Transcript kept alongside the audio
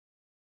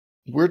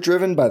We're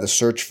driven by the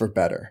search for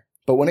better.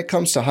 But when it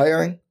comes to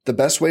hiring, the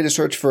best way to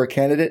search for a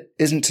candidate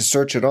isn't to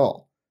search at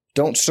all.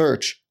 Don't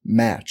search,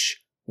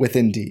 match with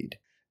Indeed.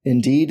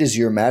 Indeed is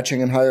your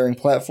matching and hiring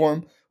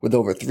platform with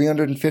over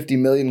 350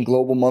 million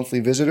global monthly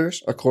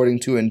visitors,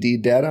 according to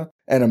Indeed data,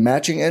 and a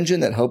matching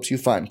engine that helps you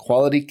find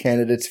quality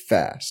candidates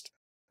fast.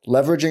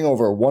 Leveraging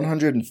over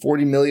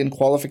 140 million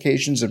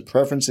qualifications and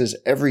preferences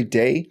every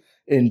day,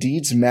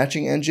 Indeed's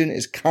matching engine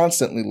is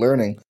constantly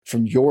learning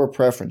from your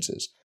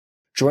preferences.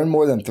 Join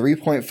more than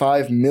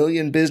 3.5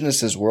 million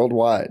businesses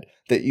worldwide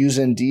that use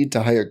Indeed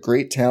to hire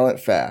great talent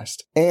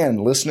fast.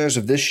 And listeners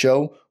of this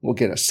show will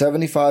get a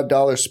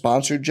 $75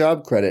 sponsored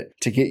job credit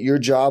to get your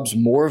jobs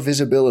more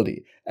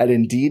visibility at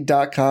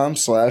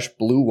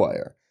Indeed.com/Blue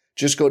Wire.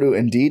 Just go to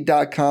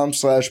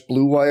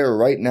Indeed.com/Blue Wire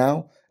right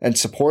now and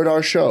support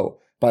our show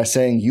by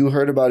saying you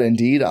heard about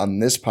Indeed on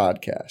this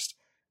podcast.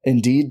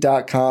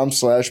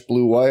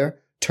 Indeed.com/Blue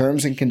Wire.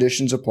 Terms and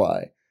conditions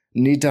apply.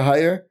 Need to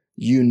hire?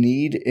 You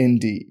need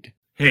Indeed.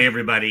 Hey,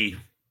 everybody.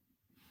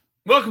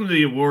 Welcome to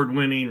the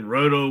award-winning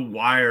Roto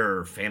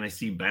Wire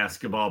Fantasy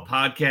Basketball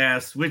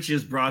Podcast, which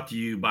is brought to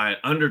you by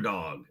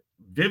Underdog,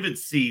 Vivid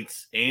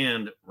Seats,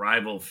 and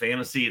Rival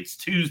Fantasy. It's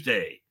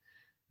Tuesday,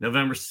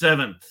 November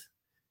 7th.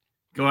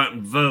 Go out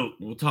and vote.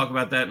 We'll talk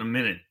about that in a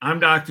minute. I'm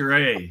Dr.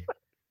 A.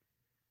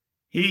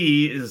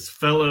 He is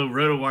fellow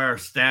Roto Wire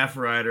staff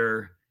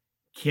writer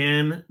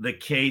Ken the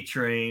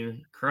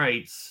K-Train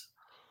Kreitz.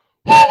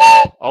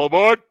 All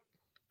aboard.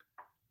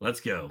 Let's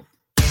go.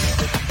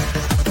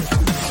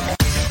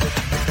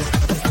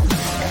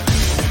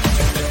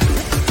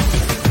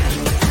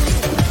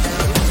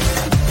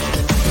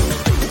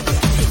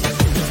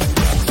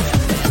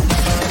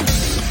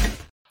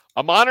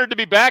 I'm honored to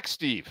be back,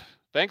 Steve.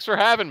 Thanks for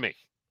having me.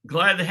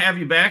 Glad to have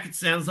you back. It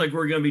sounds like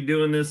we're going to be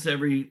doing this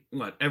every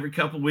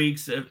couple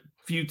weeks, a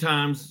few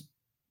times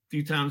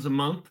a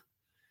month.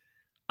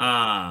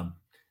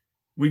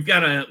 We've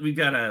got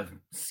a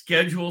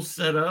schedule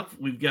set up.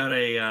 We've got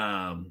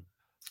a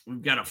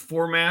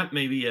format,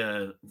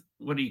 maybe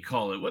what do you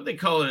call it? What they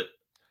call it?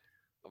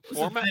 A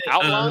format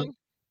outline?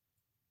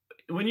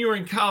 When you were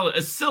in college,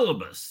 a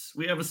syllabus.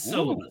 We have a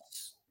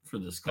syllabus for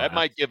this class. That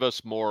might give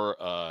us more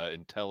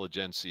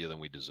intelligentsia than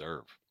we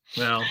deserve.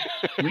 Well,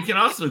 we can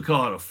also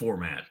call it a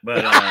format,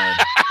 but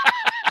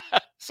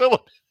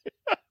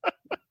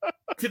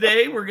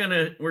today we're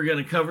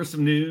gonna cover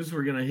some news.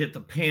 We're gonna hit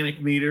the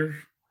panic meter.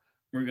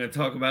 We're gonna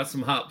talk about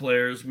some hot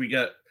players. We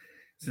got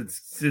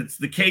since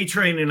the K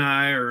Train and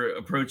I are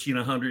approaching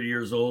 100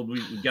 years old,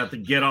 we got the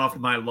Get Off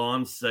My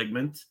Lawn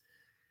segment.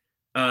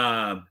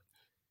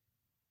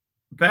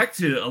 Back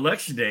to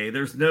election day,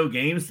 there's no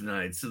games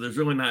tonight, so there's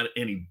really not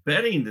any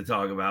betting to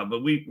talk about.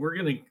 But we're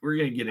gonna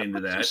get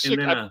into that. And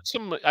then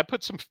I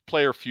put some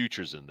player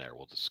futures in there.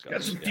 We'll discuss.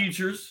 Got some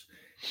futures,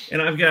 and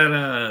I've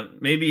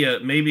got maybe a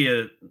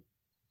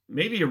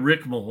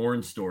Rick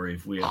Mahorn story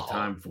if we have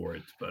time for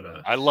it.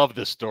 But I love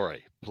this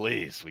story.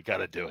 Please, we got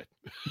to do it.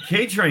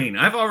 K Train.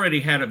 I've already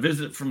had a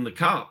visit from the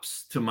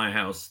cops to my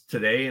house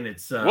today, and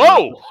it's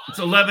It's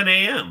 11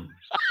 a.m.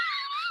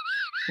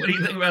 What do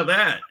you think about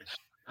that?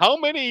 How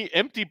many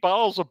empty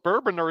bottles of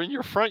bourbon are in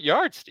your front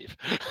yard, Steve?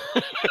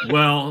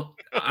 Well,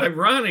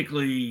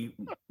 ironically,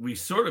 we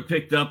sort of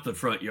picked up the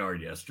front yard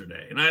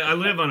yesterday. And I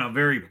live on a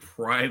very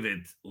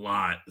private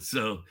lot,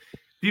 so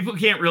people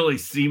can't really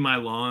see my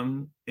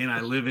lawn. And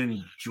I live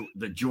in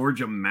the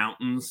Georgia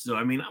mountains. So,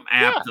 I mean, I'm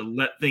apt to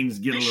let things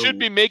get a little... You should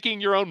be making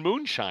your own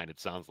moonshine,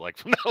 it sounds like,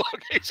 from that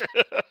location.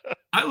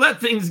 I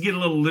let things get a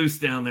little loose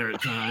down there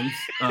at times.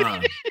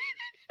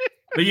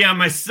 But yeah,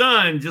 my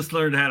son just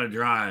learned how to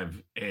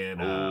drive, and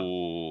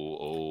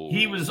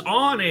he was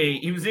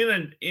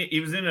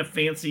in a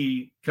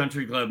fancy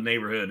country club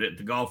neighborhood at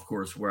the golf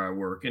course where I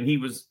work, and he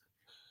was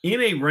in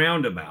a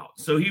roundabout.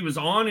 So he was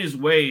on his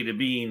way to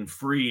being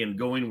free and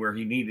going where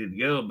he needed to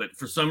go, but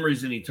for some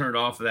reason he turned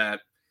off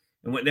that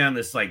and went down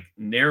this like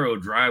narrow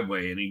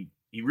driveway, and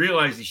he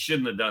realized he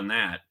shouldn't have done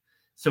that.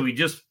 So he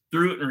just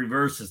threw it in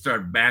reverse and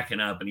started backing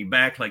up, and he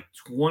backed like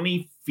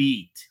 20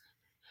 feet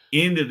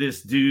into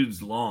this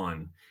dude's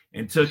lawn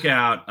and took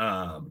out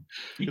the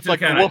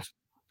Wolf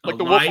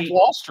of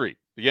Wall Street,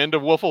 the end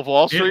of Wolf of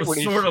Wall Street. It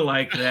was sort of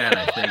like that,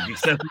 I think,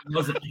 except he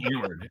wasn't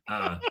hammered.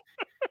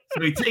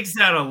 So he takes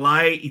out a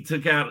light. He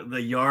took out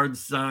the yard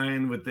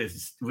sign with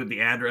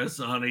the address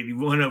on it. He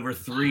went over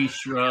 3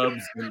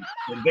 shrubs and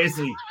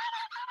basically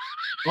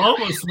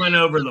almost went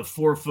over the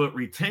 4-foot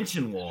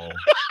retention wall.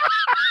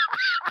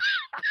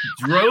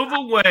 Drove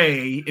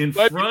away in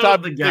front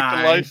of the guy.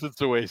 Take the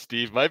license away,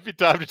 Steve. Might be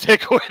time to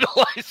take away the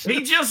license.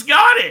 He just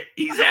got it.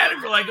 He's had it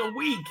for like a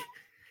week.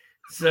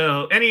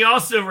 So, and he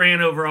also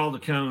ran over all the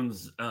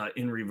cones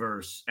in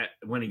reverse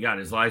when he got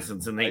his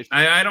license. And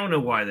I don't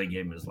know why they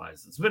gave him his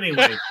license, but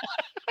anyway.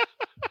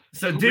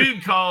 So,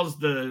 dude calls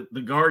the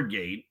guard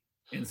gate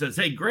and says,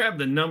 "Hey, grab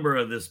the number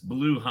of this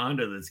blue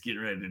Honda that's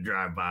getting ready to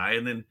drive by."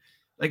 And then,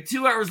 like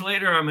 2 hours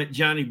later, I'm at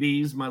Johnny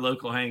B's, my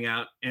local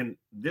hangout, and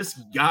this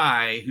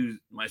guy who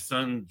my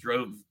son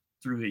drove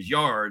through his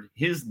yard,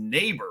 his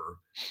neighbor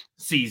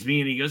sees me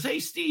and he goes, "Hey,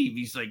 Steve,"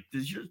 he's like,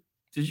 "Does your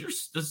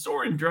does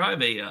Soren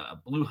drive a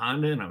blue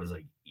Honda? And I was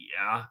like,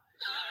 yeah.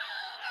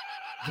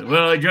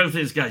 Well, he drove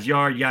through this guy's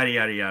yard, yada,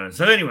 yada, yada.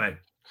 So anyway,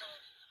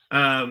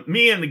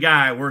 me and the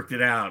guy worked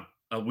it out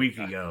a week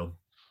ago,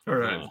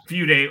 or a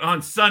few days.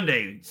 On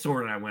Sunday,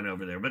 Soren and I went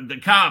over there. But the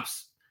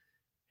cops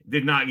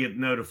did not get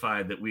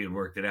notified that we had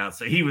worked it out.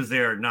 So he was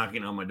there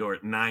knocking on my door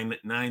at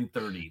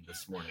 9:30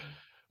 this morning.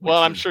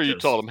 Well, I'm sure you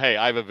told him, hey,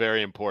 I have a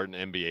very important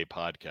NBA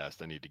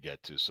podcast I need to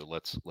get to. So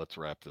let's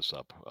wrap this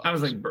up. I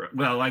was like,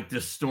 well, like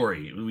this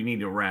story, we need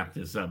to wrap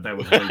this up. That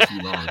was way too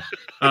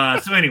long.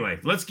 So anyway,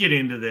 let's get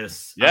into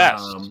this. Yes.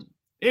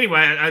 Anyway,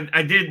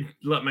 I did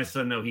let my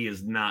son know he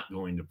is not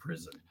going to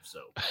prison.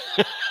 So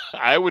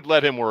I would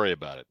let him worry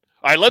about it.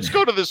 All right, let's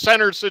go to the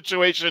center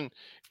situation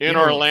in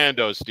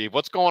Orlando, Steve.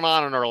 What's going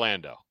on in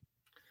Orlando?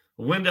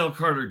 Wendell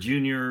Carter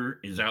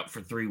Jr. is out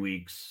for 3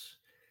 weeks.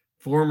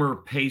 Former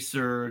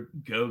Pacer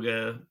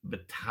Goga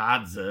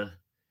Batadze.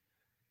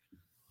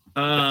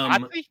 I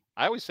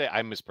always say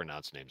I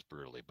mispronounce names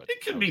brutally, but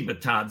it could be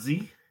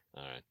Batadze.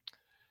 All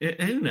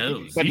right. Who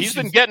knows? But he's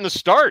been getting the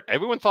start.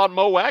 Everyone thought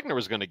Mo Wagner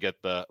was going to get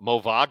the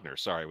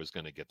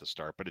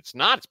start, but it's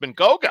not. It's been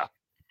Goga.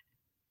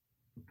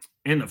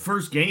 In the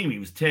first game, he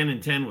was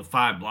 10-10 with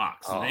 5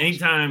 blocks. Oh,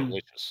 anytime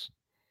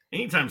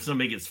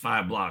somebody gets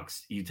 5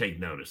 blocks, you take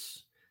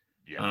notice.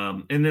 Yeah.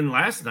 And then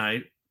last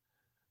night,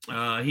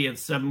 he had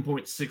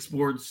 7.6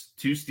 boards,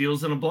 2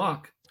 steals, and a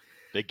block.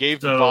 They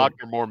gave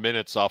Wagner more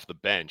minutes off the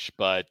bench,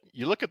 but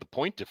you look at the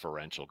point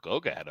differential.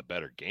 Goga had a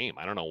better game.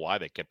 I don't know why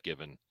they kept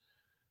giving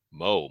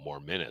Mo more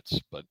minutes,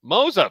 but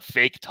Mo's a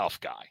fake tough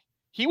guy.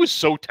 He was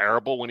so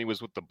terrible when he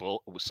was with the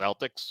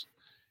Celtics.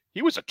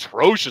 He was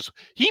atrocious.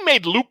 He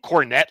made Luke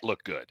Cornett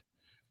look good.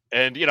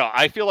 And,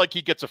 I feel like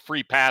he gets a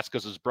free pass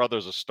because his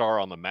brother's a star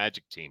on the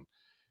Magic team.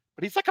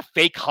 But he's like a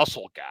fake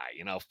hustle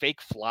guy, fake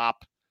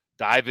flop,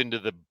 dive into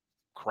the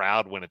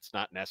crowd when it's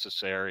not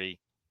necessary.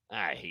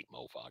 I hate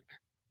Mo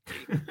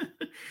Wagner.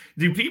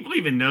 Do people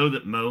even know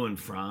that Mo and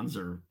Franz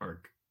are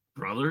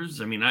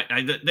brothers? I mean,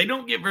 they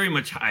don't get very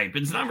much hype.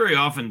 It's not very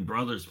often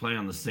brothers play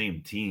on the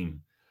same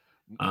team.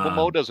 Well,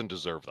 Mo doesn't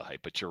deserve the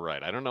hype, but you're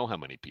right. I don't know how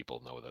many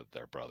people know that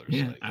they're brothers.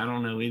 Yeah, I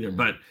don't know either.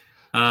 But,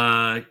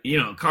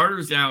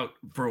 Carter's out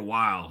for a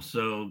while.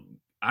 So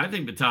I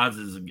think Batadze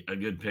is a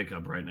good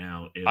pickup right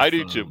now. I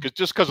do too,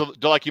 because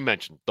of, like you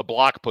mentioned, the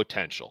block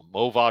potential.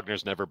 Mo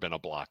Wagner's never been a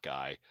block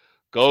guy.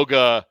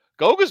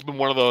 Goga's been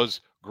one of those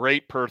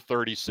great per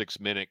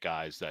 36-minute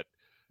guys that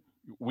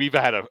we've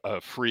had a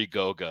free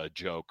Goga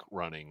joke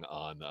running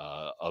on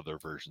other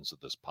versions of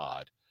this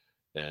pod.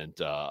 And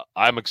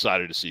I'm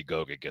excited to see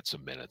Goga get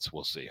some minutes.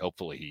 We'll see.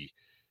 Hopefully he,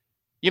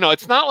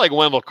 it's not like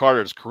Wendell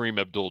Carter's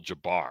Kareem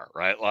Abdul-Jabbar,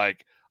 right?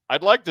 Like,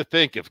 I'd like to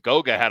think if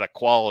Goga had a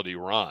quality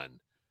run,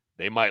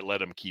 they might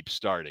let him keep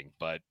starting,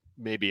 but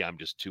maybe I'm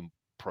just too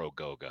pro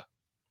Goga.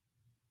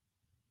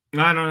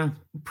 I don't know.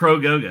 Pro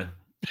Goga.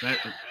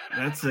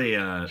 That's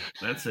a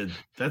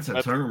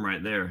term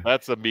right there.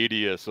 That's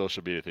a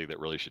social media thing that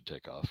really should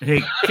take off.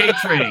 Hey,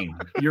 K-Train,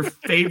 your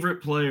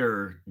favorite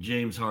player,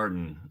 James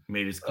Harden,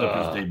 made his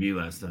Clippers debut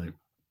last night.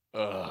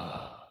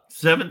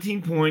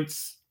 17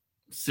 points,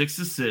 6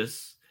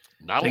 assists.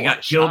 They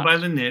got killed by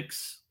the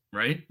Knicks,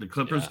 right? The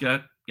Clippers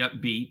got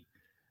beat.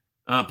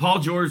 Paul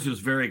George was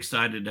very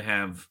excited to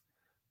have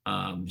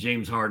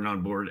James Harden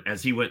on board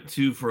as he went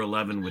 2 for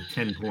 11 with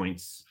 10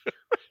 points.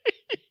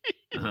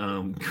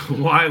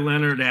 Kawhi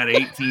Leonard at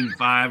 18,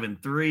 5,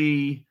 and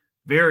 3.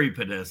 Very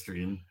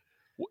pedestrian.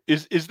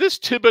 Is this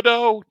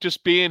Thibodeau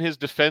just being his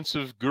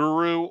defensive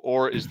guru,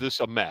 or is this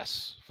a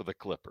mess for the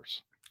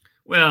Clippers?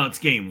 Well, it's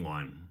game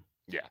 1.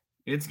 Yeah.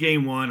 It's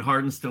game 1.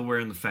 Harden's still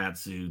wearing the fat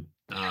suit.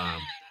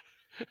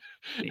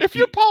 If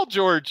you're Paul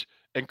George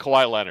and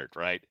Kawhi Leonard,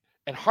 right?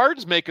 And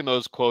Harden's making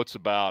those quotes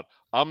about,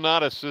 I'm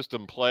not a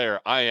system player,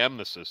 I am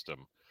the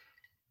system.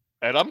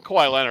 And I'm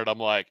Kawhi Leonard. I'm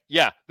like,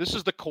 yeah, this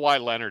is the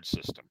Kawhi Leonard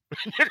system.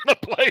 You're going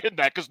to play in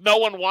that because no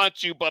one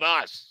wants you but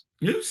us.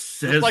 Who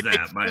says that, by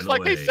the way? It's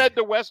like they said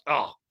to West.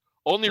 Oh,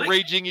 only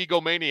raging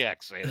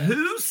egomaniacs say that.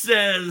 Who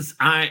says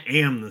I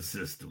am the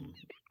system?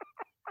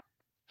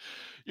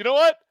 You know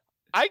what?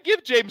 I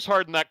give James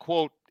Harden that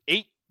quote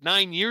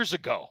 8-9 years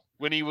ago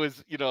when he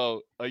was,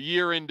 a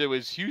year into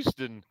his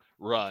Houston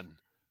run.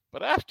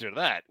 But after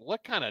that,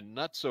 what kind of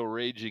nutso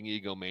raging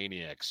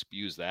egomaniac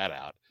spews that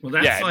out? Well,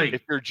 that's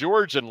if you're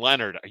George and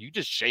Leonard, are you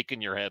just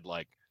shaking your head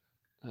like,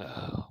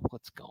 oh,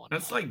 what's going on?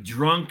 That's like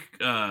drunk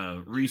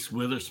Reese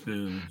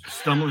Witherspoon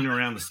stumbling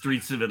around the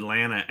streets of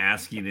Atlanta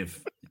asking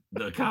if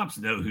the cops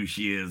know who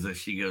she is as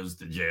she goes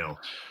to jail.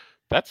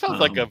 That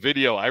sounds like a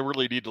video I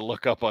really need to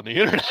look up on the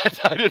internet.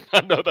 I did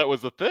not know that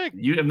was a thing.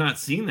 You have not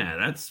seen that.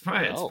 That's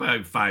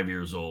probably 5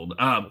 years old.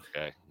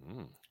 Okay.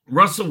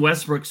 Russell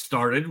Westbrook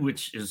started,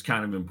 which is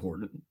kind of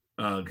important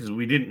because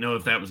we didn't know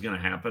if that was going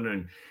to happen.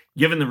 And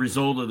given the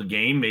result of the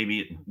game,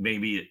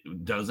 maybe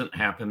it doesn't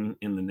happen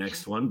in the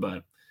next one.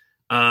 But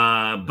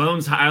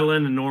Bones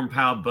Highland and Norm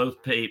Powell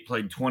both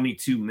played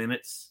 22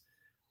 minutes.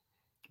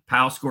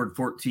 Powell scored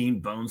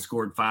 14. Bones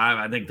scored 5.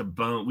 I think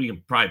we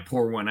can probably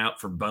pour one out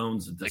for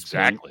Bones at this point.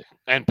 Exactly.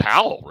 And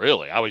Powell,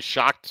 really. I was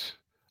shocked.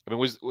 I mean,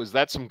 was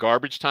that some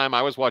garbage time?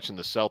 I was watching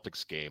the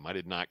Celtics game. I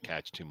did not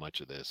catch too much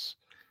of this.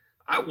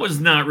 I was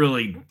not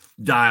really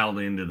dialed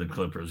into the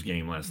Clippers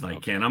game last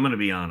night, Ken. I'm going to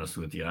be honest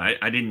with you.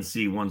 I didn't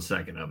see 1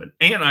 second of it.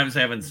 And I was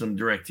having some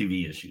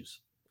DirecTV issues.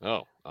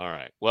 Oh, all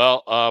right.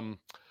 Well,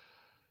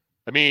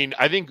 I mean,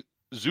 I think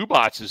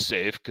Zubats is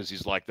safe because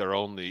he's like their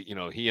only,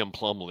 he and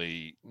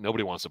Plumlee,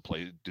 nobody wants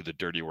to do the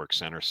dirty work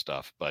center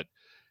stuff. But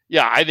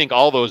yeah, I think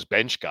all those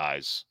bench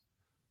guys,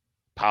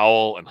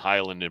 Powell and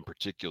Highland in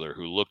particular,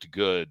 who looked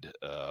good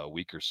a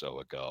week or so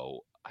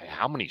ago,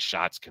 how many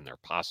shots can there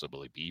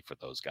possibly be for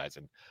those guys?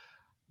 And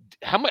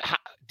how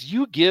do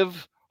you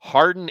give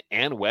Harden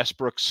and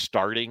Westbrook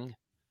starting?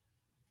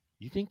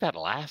 You think that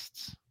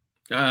lasts?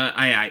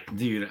 I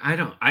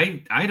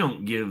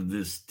don't give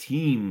this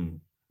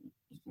team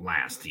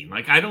lasting.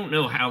 Like, I don't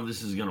know how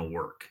this is going to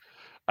work.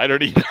 I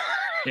don't either.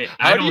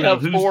 How do you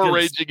have 4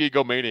 raging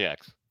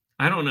egomaniacs?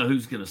 I don't know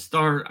who's going to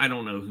start. I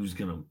don't know who's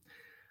going to.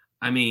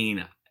 I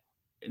mean,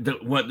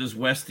 what does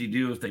Westy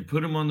do if they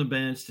put him on the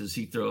bench? Does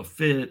he throw a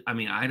fit? I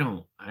mean, I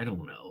don't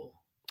know.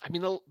 I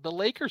mean, the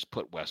Lakers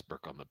put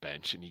Westbrook on the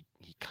bench, and he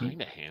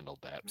kind of handled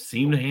that.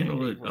 Seemed to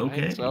handle it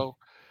okay. Right? So,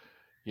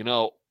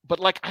 but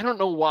like, I don't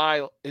know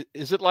why.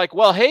 Is it like,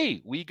 well,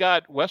 hey, we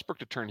got Westbrook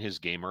to turn his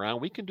game around.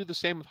 We can do the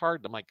same with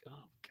Harden. I'm like,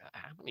 oh God,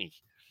 how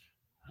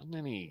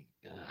many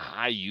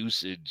high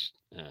usage?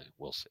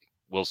 We'll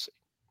see.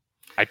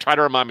 I try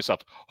to remind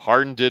myself,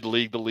 Harden did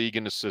lead the league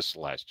in assists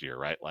last year,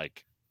 right?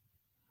 Like,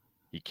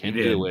 he can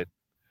do it.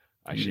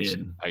 I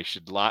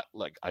should like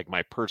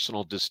my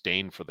personal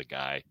disdain for the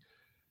guy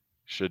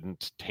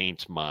shouldn't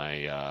taint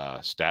my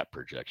stat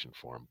projection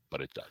for him,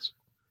 but it does.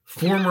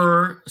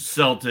 Former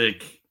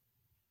Celtic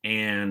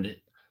and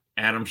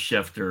Adam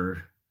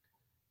Schefter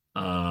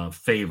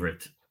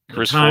favorite.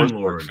 Chris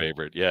Forsberg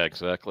favorite. Yeah,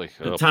 exactly.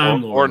 The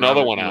Time Lord. Or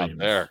another one out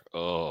there.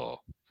 Oh.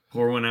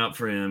 Pour one out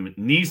for him.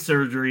 Knee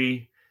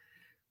surgery,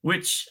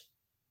 which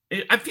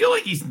I feel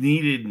like he's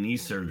needed knee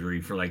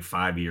surgery for like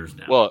 5 years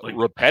now. Well,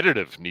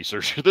 repetitive knee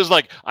surgery. There's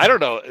like, I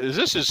don't know, is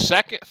this his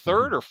second,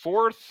 third, or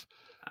fourth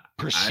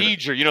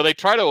procedure? They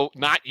try to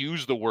not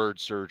use the word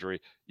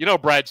surgery.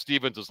 Brad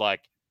Stevens is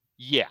like,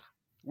 yeah,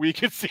 we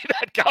can see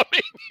that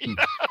coming.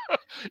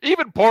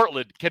 Even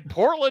Portland. Can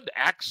Portland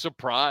act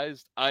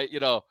surprised? I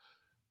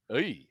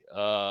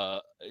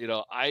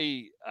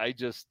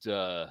just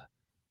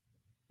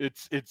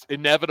it's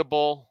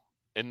inevitable,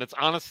 and that's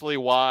honestly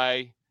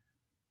why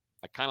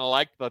I kind of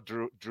like the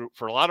Drew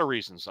for a lot of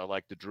reasons. I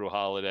like the Drew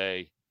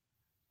Holiday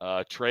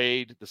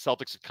trade. The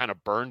Celtics kind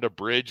of burned a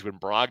bridge when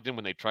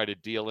they tried to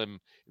deal him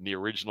in the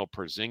original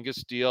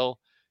Porzingis deal,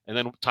 and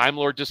then Time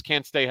Lord just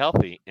can't stay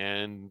healthy,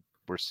 and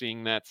we're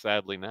seeing that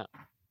sadly now.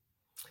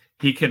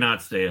 He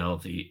cannot stay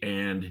healthy,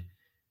 and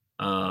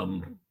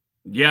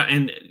yeah,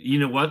 and you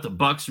know what? The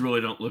Bucks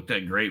really don't look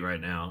that great right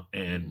now,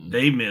 and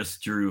they miss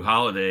Drew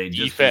Holiday.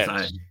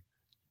 Defense.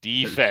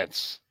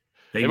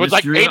 It was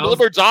like Dame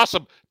Lillard's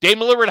awesome. Dame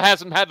Lillard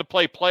hasn't had to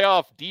play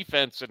playoff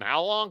defense in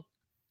how long?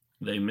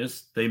 They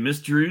miss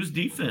Drew's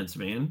defense,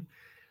 man.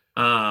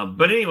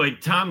 But anyway,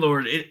 Time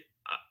Lord,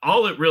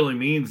 all it really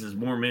means is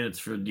more minutes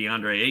for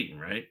DeAndre Ayton,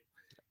 right?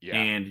 Yeah,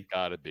 and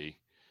gotta be.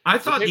 I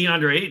thought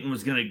DeAndre Ayton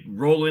was going to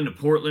roll into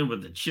Portland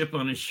with a chip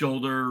on his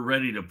shoulder,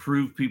 ready to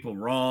prove people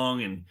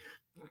wrong and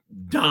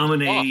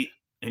dominate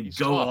and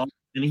go off.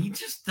 And he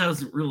just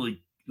doesn't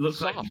really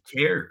look like he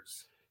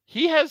cares.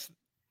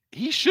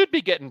 He should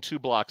be getting 2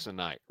 blocks a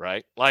night,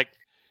 right? Like,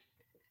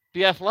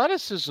 the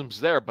athleticism's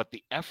there, but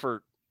the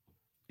effort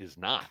is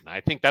not. And I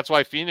think that's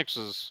why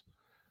Phoenix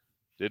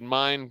didn't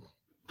mind.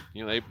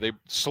 They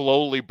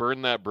slowly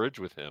burned that bridge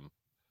with him.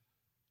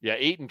 Yeah,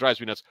 Ayton drives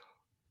me nuts.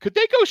 Could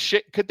they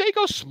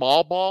go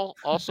small ball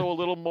also a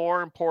little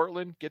more in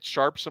Portland? Get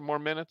Sharp some more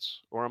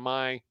minutes? Or am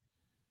I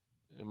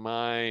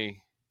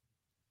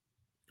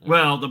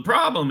Well, the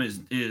problem is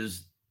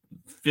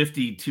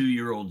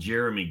 52-year-old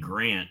Jeremy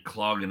Grant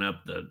clogging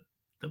up the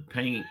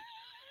paint,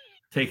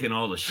 taking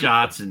all the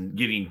shots and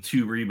getting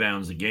 2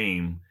 rebounds a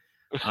game.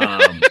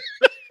 Right.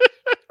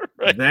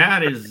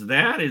 That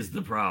is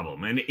the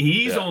problem. And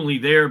he's only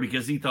there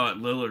because he thought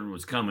Lillard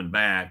was coming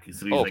back.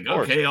 So he's like,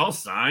 okay, I'll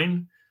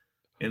sign.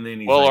 And then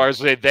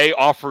they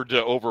offered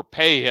to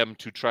overpay him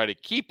to try to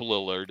keep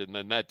Lillard, and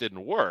then that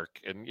didn't work.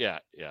 And yeah.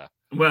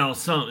 Well,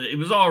 it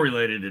was all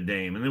related to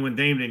Dame. And then when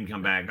Dame didn't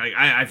come back,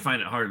 I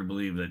find it hard to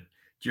believe that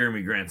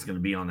Jeremy Grant's going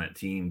to be on that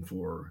team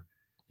for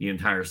the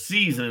entire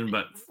season.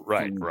 But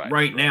right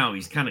now,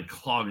 he's kind of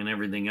clogging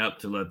everything up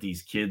to let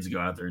these kids go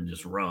out there and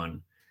just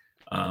run,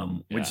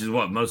 which is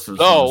what most of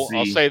us see.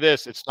 I'll say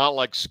this. It's not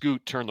like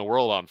Scoot turned the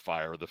world on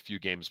fire the few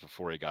games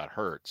before he got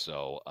hurt.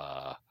 So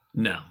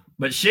no,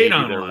 but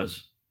Shadon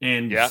was.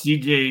 And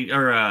CJ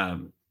or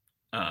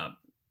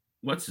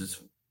what's his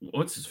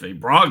face?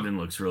 Brogdon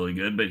looks really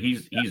good, but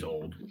he's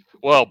old.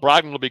 Well,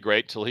 Brogdon will be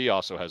great till he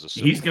also has a.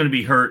 He's going to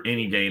be hurt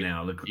any day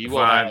now. He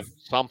will have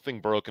something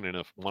broken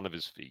in one of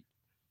his feet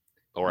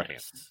or a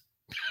hand.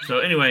 So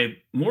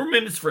anyway, more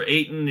minutes for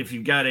Ayton. If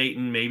you've got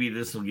Ayton, maybe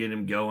this will get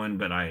him going.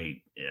 But I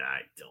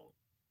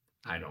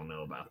don't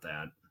know about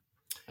that.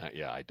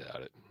 I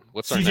doubt it.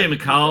 What's our CJ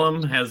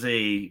McCollum has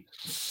a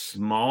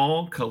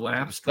small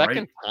collapsed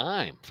second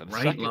time.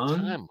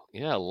 lung.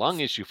 Yeah, lung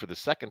issue for the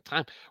second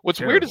time. What's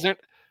weird is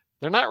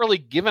they're not really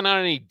giving out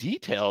any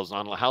details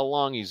on how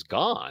long he's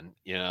gone.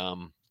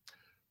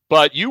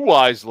 But you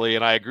wisely,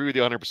 and I agree with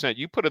you 100%,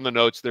 you put in the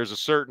notes there's a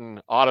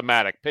certain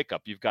automatic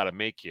pickup you've got to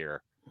make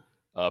here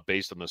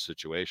based on the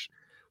situation.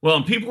 Well,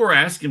 and people were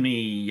asking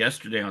me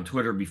yesterday on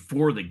Twitter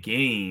before the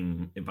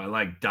game if I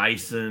like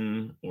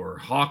Dyson or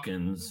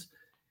Hawkins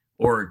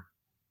or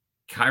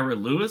Kyra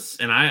Lewis.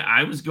 And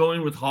I was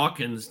going with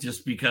Hawkins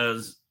just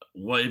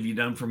what have you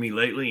done for me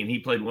lately? And he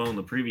played well in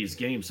the previous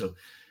game. So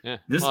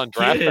this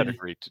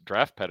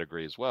draft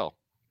pedigree as well.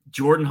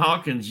 Jordan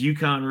Hawkins,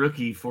 UConn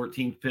rookie,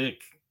 14th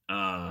pick,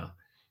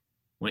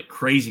 went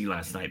crazy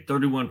last night.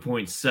 31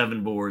 points,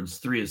 7 boards,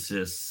 3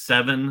 assists,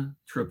 7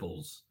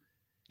 triples.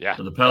 Yeah.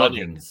 For the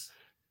Pelicans.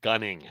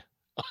 Gunning.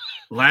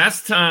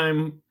 Last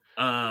time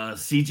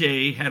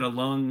CJ had a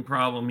lung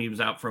problem, he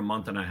was out for a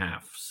month and a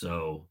half.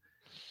 So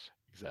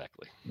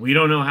exactly. We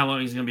don't know how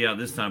long he's going to be out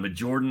this time, but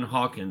Jordan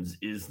Hawkins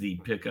is the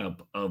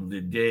pickup of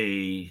the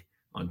day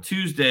on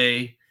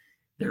Tuesday.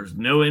 There's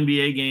no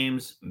NBA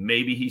games.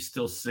 Maybe he's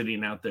still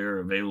sitting out there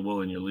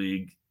available in your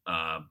league.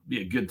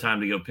 Be a good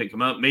time to go pick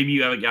him up. Maybe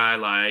you have a guy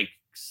like,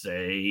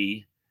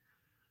 say,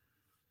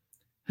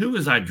 who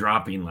was I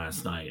dropping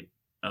last night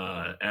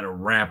at a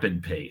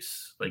rapid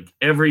pace? Like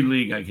every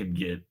league I could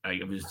get,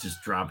 I was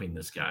just dropping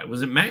this guy.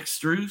 Was it Max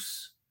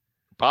Strus?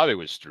 Probably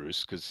was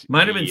Strus because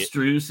might have been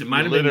Strus. It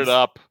might have lit been it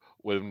up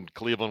when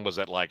Cleveland was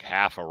at like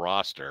half a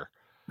roster,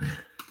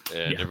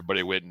 and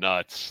everybody went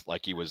nuts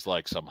like he was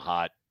like some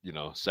hot,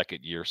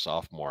 second year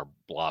sophomore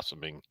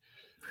blossoming.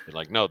 And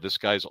like, no, this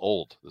guy's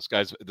old. This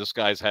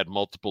guy's had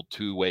multiple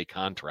 2-way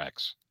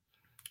contracts.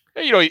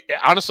 And,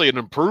 honestly, an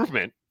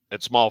improvement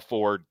at small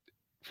forward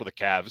for the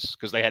Cavs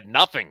because they had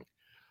nothing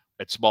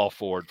at small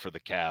forward for the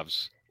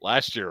Cavs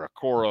last year.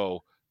 Okoro,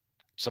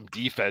 some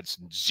defense,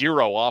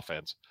 0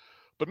 offense.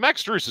 But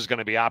Max Strus is going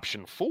to be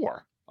option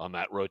 4 on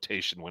that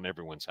rotation when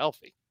everyone's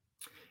healthy.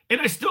 And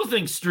I still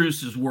think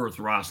Strus is worth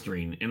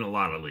rostering in a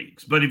lot of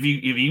leagues. But if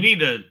you need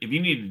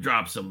to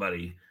drop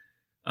somebody,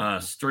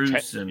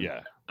 Strus and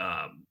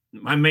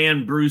my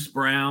man Bruce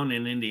Brown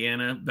in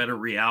Indiana, better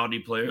reality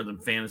player than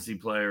fantasy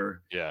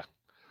player. Yeah,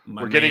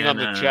 we're getting on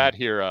the chat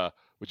here.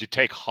 Would you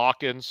take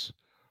Hawkins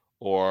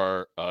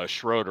or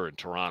Schroeder in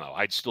Toronto?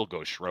 I'd still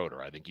go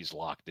Schroeder. I think he's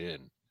locked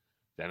in.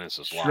 Dennis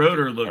is locked.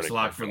 Schroeder looks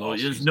locked for the.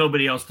 There's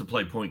nobody else to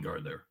play point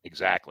guard there.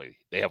 Exactly.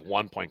 They have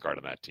one point guard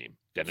on that team.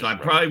 So I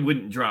probably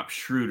wouldn't drop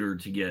Schroeder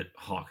to get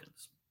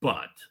Hawkins,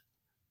 but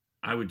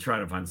I would try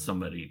to find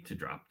somebody to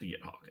drop to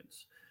get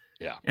Hawkins.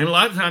 Yeah. And a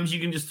lot of times you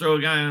can just throw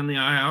a guy on the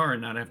IR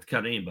and not have to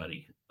cut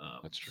anybody.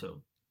 That's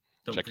true.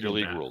 So check your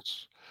league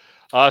rules.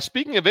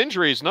 Speaking of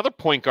injuries, another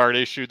point guard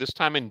issue, this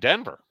time in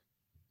Denver.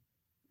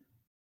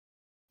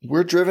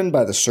 We're driven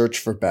by the search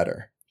for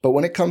better. But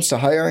when it comes to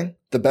hiring,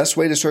 the best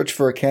way to search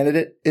for a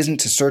candidate isn't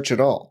to search at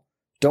all.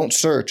 Don't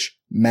search,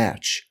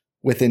 match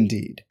with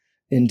Indeed.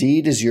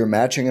 Indeed is your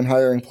matching and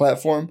hiring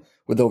platform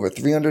with over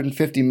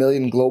 350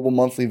 million global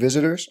monthly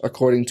visitors,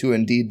 according to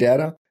Indeed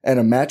data, and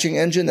a matching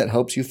engine that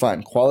helps you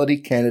find quality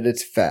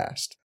candidates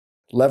fast.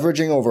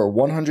 Leveraging over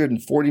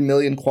 140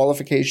 million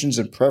qualifications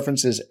and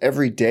preferences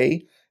every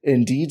day,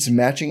 Indeed's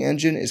matching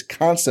engine is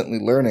constantly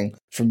learning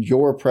from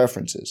your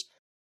preferences.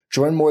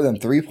 Join more than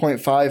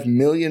 3.5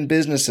 million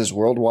businesses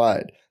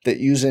worldwide that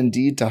use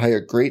Indeed to hire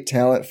great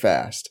talent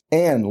fast.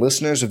 And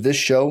listeners of this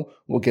show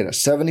will get a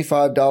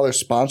 $75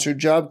 sponsored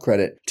job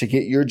credit to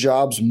get your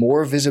jobs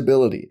more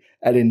visibility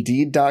at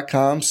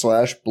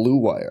Indeed.com/Blue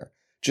Wire.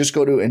 Just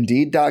go to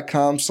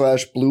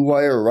Indeed.com/Blue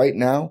Wire right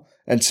now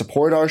and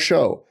support our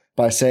show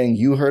by saying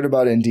you heard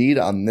about Indeed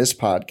on this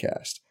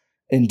podcast.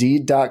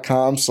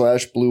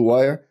 Indeed.com/Blue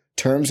Wire.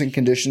 Terms and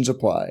conditions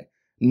apply.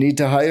 Need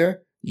to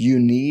hire? You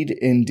need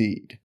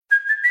Indeed.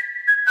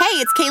 Hey,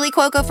 it's Kaylee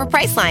Cuoco for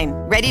Priceline.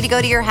 Ready to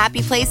go to your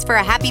happy place for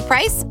a happy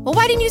price? Well,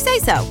 why didn't you say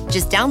so?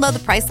 Just download the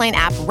Priceline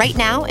app right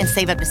now and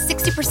save up to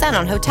 60%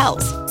 on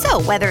hotels.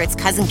 So whether it's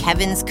Cousin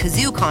Kevin's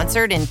Kazoo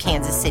Concert in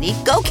Kansas City,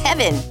 go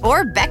Kevin,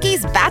 or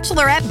Becky's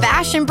Bachelorette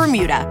Bash in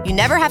Bermuda, you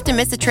never have to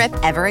miss a trip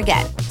ever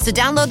again. So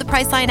download the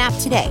Priceline app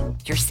today.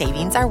 Your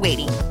savings are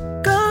waiting.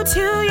 Go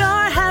to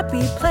your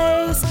happy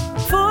place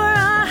for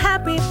a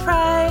happy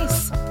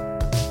price.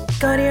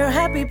 Go to your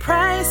happy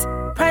price,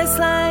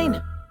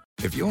 Priceline.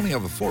 If you only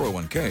have a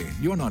 401k,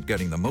 you're not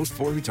getting the most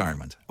for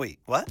retirement.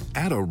 Wait, what?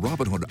 Add a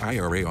Robinhood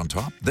IRA on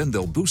top, then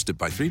they'll boost it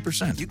by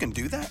 3%. You can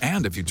do that?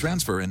 And if you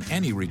transfer in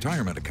any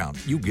retirement account,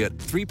 you get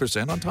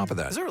 3% on top of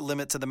that. Is there a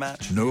limit to the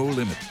match? No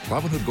limit.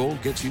 Robinhood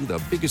Gold gets you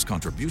the biggest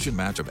contribution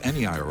match of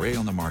any IRA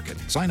on the market.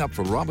 Sign up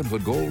for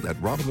Robinhood Gold at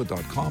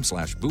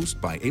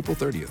Robinhood.com/boost by April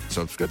 30th.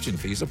 Subscription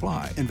fees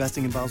apply.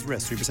 Investing involves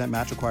risk. 3%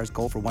 match requires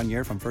gold for 1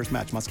 year from first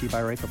match. Must keep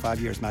IRA for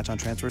 5 years. Match on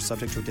transfers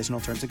subject to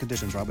additional terms and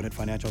conditions. Robinhood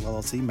Financial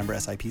LLC, member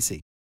SIPC.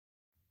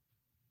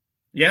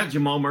 Yeah,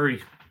 Jamal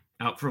Murray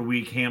out for a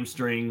week,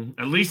 hamstring,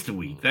 at least a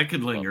week. That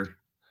could linger.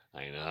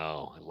 I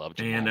know. I love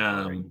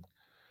Jamal Murray.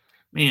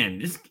 man,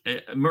 this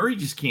Murray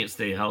just can't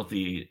stay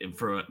healthy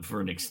for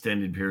an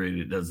extended period.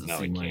 It doesn't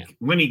seem like.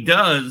 When he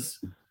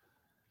does,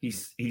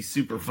 he's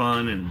super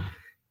fun, and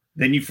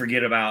then you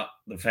forget about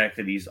the fact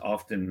that he's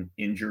often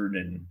injured.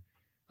 And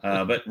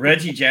but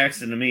Reggie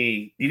Jackson, to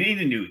me, he didn't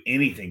even do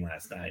anything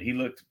last night. He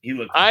looked.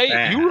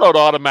 Bad. You wrote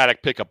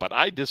automatic pickup, but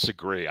I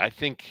disagree. I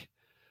think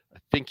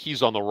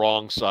he's on the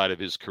wrong side of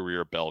his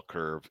career bell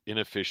curve.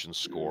 Inefficient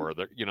scorer.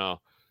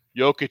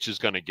 Jokic is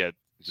going to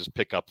just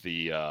pick up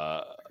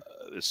the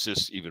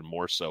assists even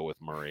more so with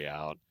Murray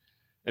out,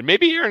 and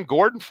maybe Aaron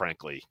Gordon.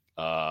 Frankly,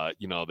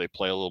 they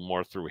play a little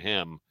more through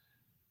him.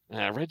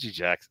 Reggie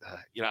Jackson,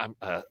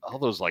 all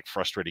those like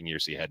frustrating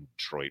years he had in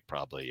Detroit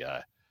probably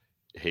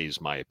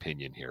haze my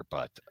opinion here,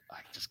 but I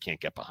just can't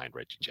get behind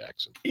Reggie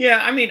Jackson. Yeah,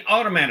 I mean,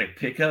 automatic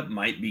pickup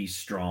might be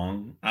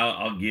strong.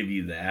 I'll give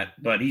you that,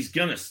 but he's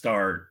going to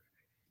start,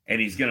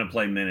 and he's going to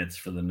play minutes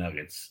for the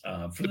Nuggets.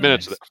 For the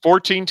minutes,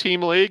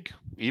 14-team league,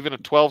 even a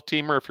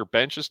 12-teamer if your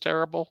bench is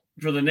terrible.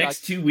 For the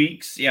next 2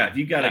 weeks, if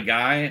you got a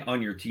guy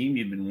on your team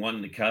you've been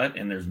wanting to cut,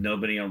 and there's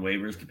nobody on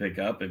waivers to pick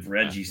up, if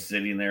Reggie's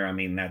sitting there, I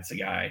mean, that's a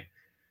guy.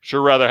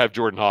 Sure rather have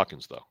Jordan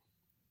Hawkins, though.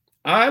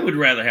 I would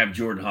rather have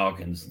Jordan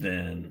Hawkins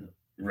than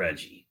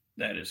Reggie.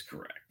 That is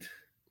correct.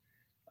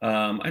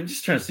 I'm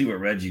just trying to see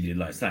what Reggie did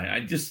last night. I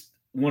just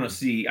want to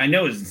see. I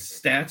know his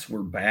stats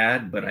were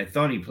bad, but I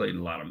thought he played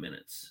a lot of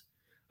minutes.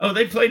 Oh,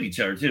 they played each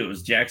other, too. It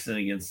was Jackson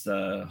against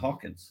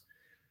Hawkins.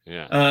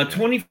 Yeah.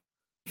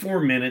 24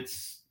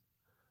 minutes,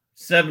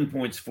 7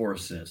 points, 4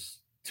 assists,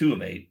 2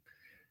 of 8.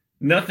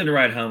 Nothing to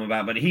write home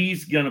about, but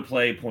he's going to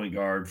play point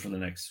guard for the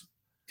next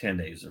 10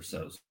 days or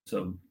so.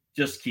 So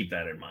just keep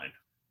that in mind.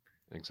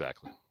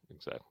 Exactly.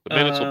 The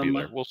minutes will be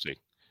there. We'll see.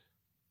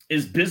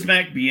 Is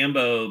Bismack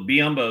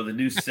Biyombo the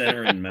new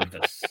center in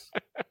Memphis?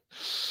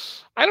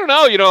 I don't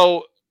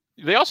know.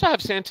 They also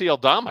have Santi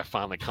Aldama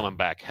finally coming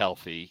back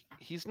healthy.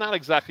 He's not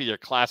exactly your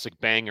classic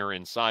banger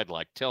inside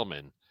like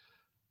Tillman.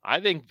 I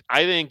think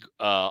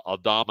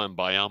Aldama and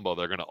Biyombo,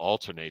 they're going to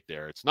alternate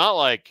there. It's not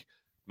like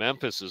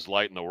Memphis is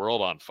lighting the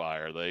world on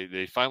fire.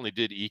 They finally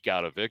did eke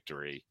out a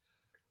victory.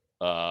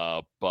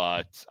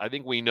 But I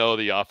think we know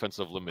the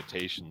offensive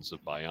limitations of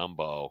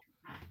Biyombo.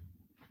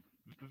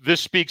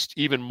 This speaks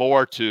even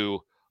more to,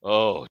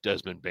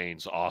 Desmond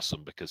Bane's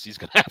awesome because he's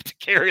going to have to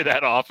carry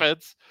that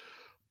offense.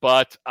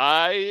 But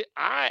I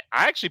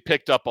actually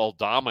picked up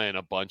Aldama in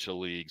a bunch of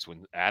leagues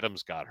when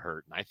Adams got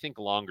hurt. And I think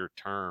longer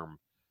term,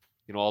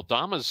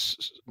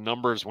 Aldama's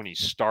numbers when he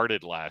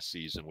started last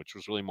season, which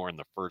was really more in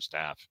the first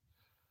half,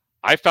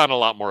 I found a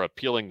lot more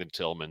appealing than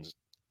Tillman's.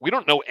 We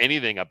don't know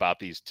anything about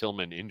these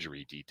Tillman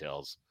injury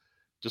details,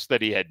 just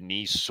that he had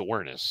knee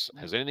soreness.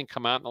 Has anything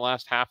come out in the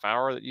last half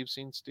hour that you've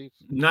seen, Steve?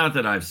 Not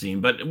that I've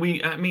seen, but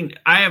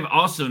I have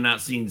also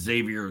not seen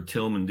Xavier or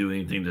Tillman do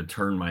anything to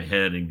turn my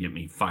head and get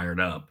me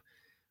fired up.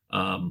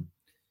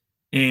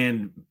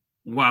 And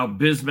while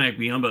Bismack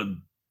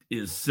Biyombo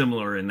is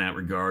similar in that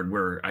regard,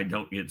 where I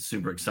don't get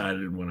super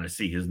excited when I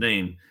see his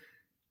name,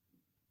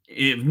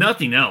 if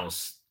nothing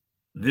else,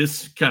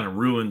 this kind of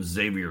ruins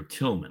Xavier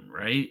Tillman,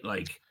 right?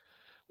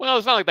 Well,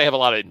 it's not like they have a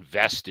lot of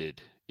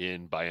invested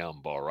in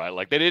Biyombo, right?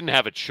 Like they didn't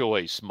have a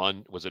choice.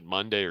 Was it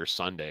Monday or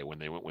Sunday when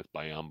they went with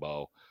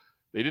Biyombo?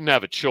 They didn't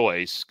have a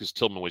choice because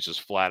Tillman was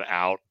just flat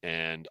out,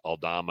 and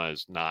Aldama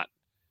is not.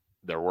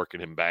 They're working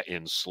him back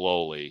in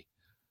slowly.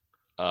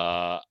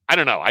 I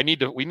don't know.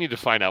 We need to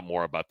find out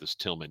more about this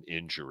Tillman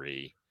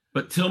injury.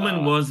 But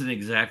Tillman wasn't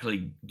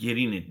exactly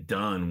getting it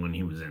done when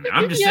he was in there.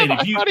 I'm just saying, I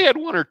thought he had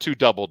 1 or 2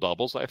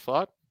 double-doubles, I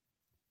thought.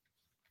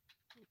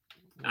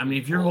 I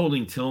mean, if you're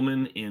holding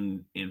Tillman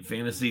in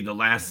fantasy, the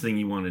last thing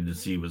you wanted to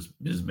see was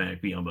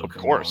Bismack Biyombo. Of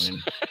course.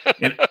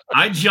 And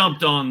I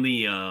jumped on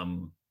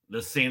the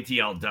Santi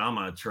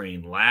Aldama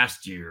train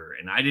last year,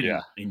 and I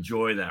didn't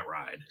enjoy that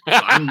ride. So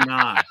I'm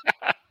not.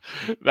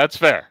 That's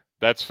fair.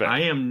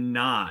 I am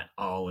not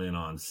all in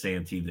on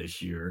Santi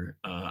this year.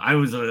 I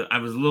was a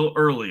little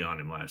early on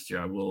him last year.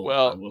 I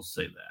will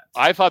say that.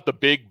 I thought the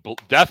big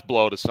death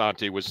blow to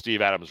Santi was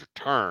Steve Adams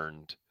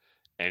returned.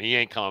 And he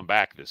ain't coming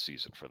back this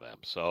season for them.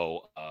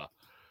 So,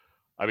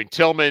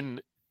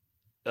 Tillman,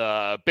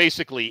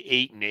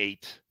 basically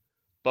 8-8,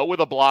 but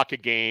with a block a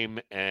game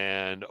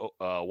and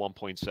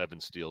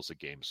 1.7 steals a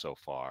game so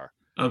far.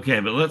 Okay,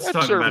 but let's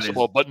talk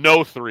about but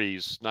no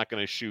threes. Not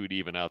going to shoot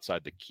even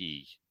outside the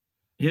key.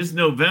 His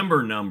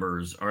November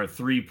numbers are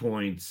 3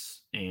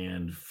 points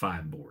and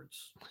 5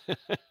 boards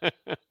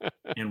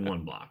and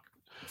 1 block.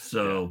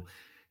 So. Yeah.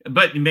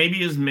 But maybe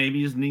his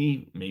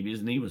knee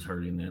was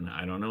hurting then.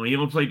 I don't know. He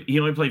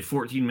only played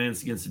 14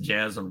 minutes against the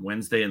Jazz on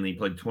Wednesday, and then he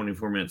played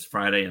 24 minutes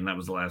Friday, and that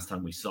was the last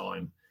time we saw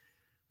him.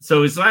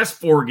 So his last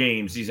 4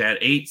 games, he's had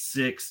 8,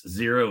 6,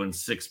 0, and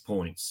 6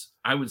 points.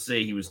 I would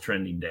say he was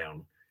trending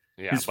down.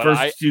 Yeah, but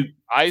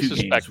I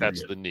suspect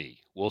that's the knee.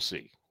 We'll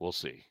see.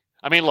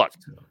 I mean, look,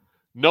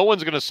 no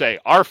one's going to say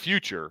our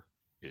future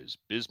is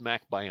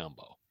Bismack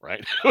Biyombo,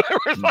 right?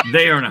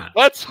 They are not.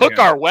 Let's hook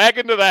our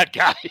wagon to that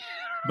guy.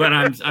 But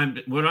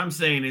what I'm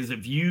saying is,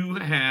 if you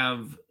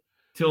have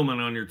Tillman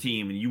on your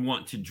team and you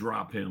want to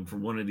drop him for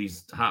one of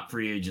these hot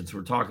free agents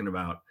we're talking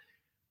about,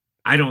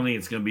 I don't think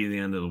it's going to be the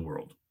end of the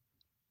world.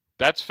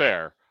 That's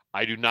fair.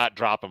 I do not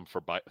drop him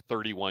for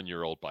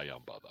 31-year-old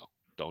Bayamba,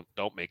 though.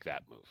 Don't make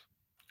that move.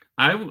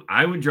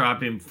 I would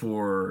drop him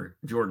for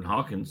Jordan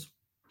Hawkins.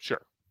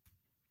 Sure.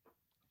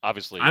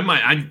 Obviously.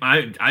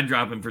 I'd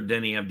drop him for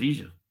Denny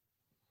Avdija.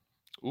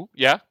 Ooh,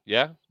 yeah,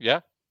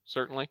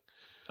 certainly.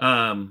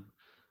 All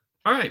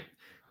right.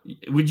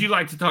 Would you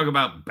like to talk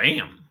about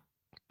Bam?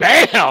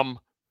 Bam!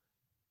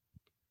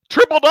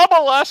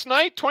 Triple-double last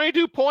night,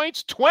 22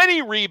 points,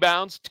 20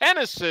 rebounds, 10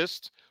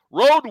 assists,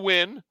 road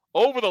win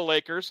over the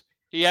Lakers.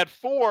 He had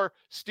 4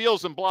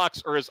 steals and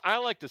blocks, or as I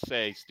like to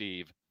say,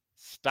 Steve,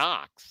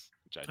 stocks,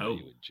 which I know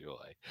you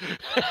enjoy.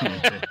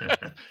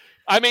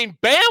 I mean,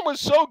 Bam was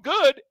so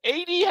good,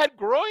 AD had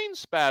groin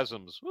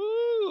spasms.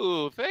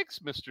 Ooh, thanks,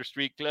 Mr.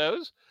 Street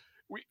Clothes.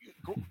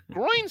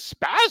 Groin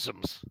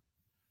spasms.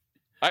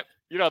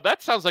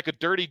 That sounds like a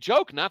dirty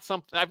joke, not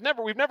something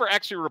we've never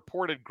actually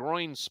reported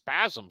groin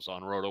spasms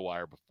on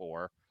RotoWire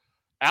before.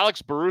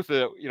 Alex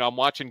Barutha, I'm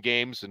watching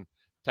games and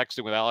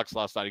texting with Alex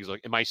last night. He's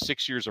like, in my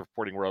 6 years of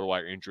reporting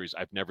RotoWire injuries,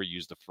 I've never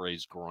used the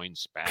phrase groin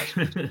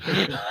spasms.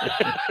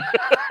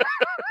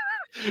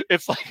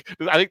 It's like,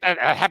 I think that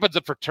happens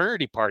at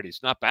fraternity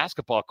parties, not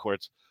basketball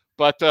courts.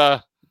 But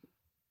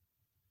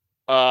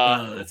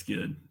that's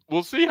good.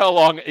 We'll see how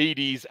long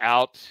AD's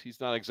out. He's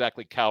not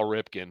exactly Cal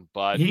Ripken,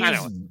 but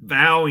he's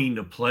vowing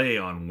to play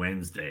on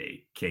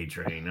Wednesday,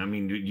 K-Train. I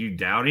mean, do you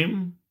doubt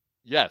him?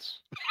 Yes.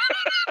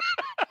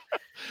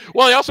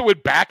 Well, he also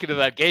went back into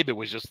that game. It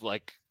was just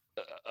like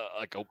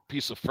a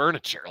piece of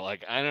furniture.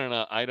 Like, I don't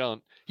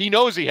know. He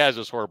knows he has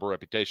this horrible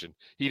reputation.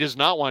 He does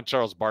not want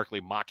Charles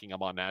Barkley mocking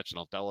him on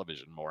national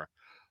television more.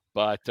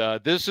 But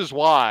this is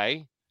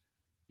why,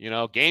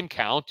 game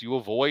count, you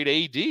avoid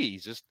AD.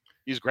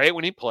 He's great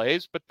when he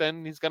plays, but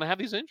then he's going to have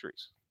these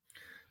injuries.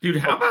 Dude,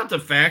 how about the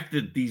fact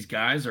that these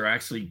guys are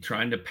actually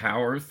trying to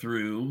power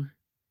through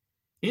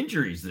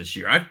injuries this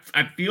year?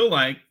 I feel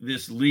like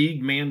this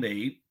league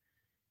mandate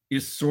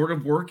is sort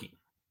of working.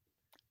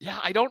 Yeah,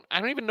 I don't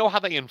even know how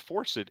they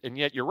enforce it, and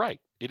yet you're right.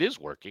 It is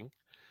working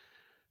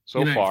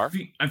so far.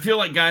 I feel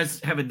like guys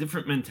have a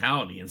different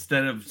mentality.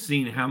 Instead of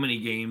seeing how many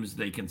games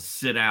they can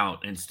sit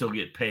out and still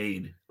get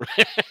paid,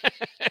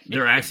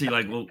 they're actually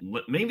like, well,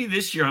 maybe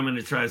this year I'm going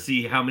to try to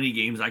see how many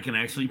games I can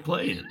actually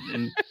play in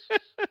and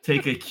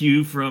take a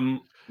cue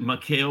from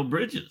Mikal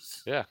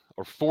Bridges. Yeah,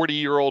 or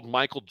 40-year-old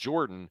Michael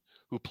Jordan,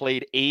 who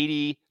played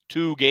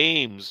 82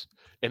 games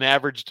and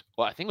averaged,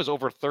 I think it was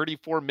over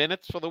 34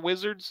 minutes for the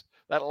Wizards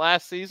that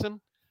last season,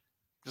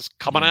 just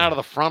coming out of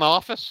the front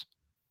office.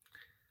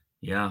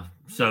 Yeah.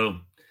 So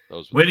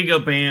way to go,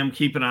 Bam.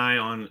 Keep an eye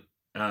on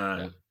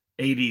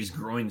AD's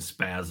groin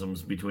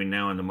spasms between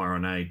now and tomorrow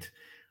night.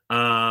 You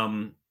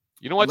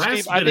know what,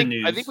 Steve?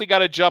 I think we got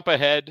to jump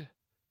ahead.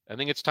 I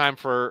think it's time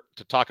to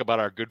talk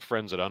about our good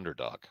friends at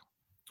Underdog.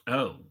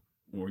 Oh,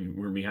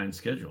 we're behind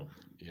schedule.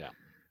 Yeah.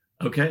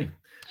 Okay.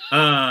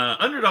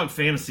 Underdog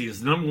Fantasy is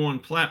the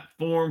 #1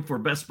 platform for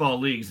best ball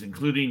leagues,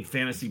 including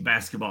fantasy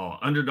basketball.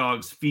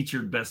 Underdog's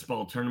featured best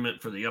ball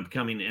tournament for the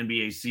upcoming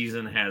NBA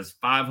season has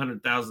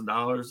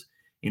 $500,000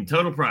 in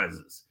total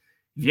prizes.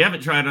 If you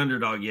haven't tried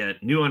Underdog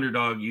yet, new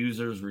Underdog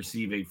users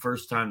receive a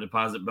first-time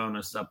deposit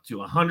bonus up to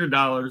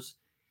 $100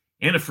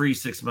 and a free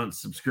 6-month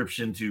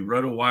subscription to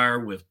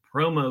RotoWire with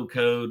promo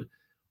code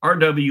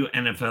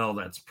RWNFL.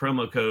 That's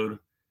promo code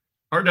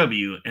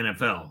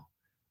RWNFL.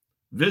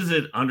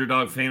 Visit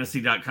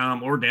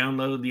UnderdogFantasy.com or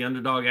download the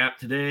Underdog app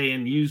today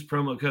and use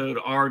promo code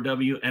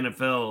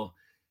RWNFL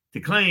to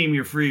claim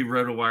your free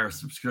RotoWire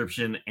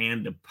subscription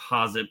and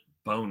deposit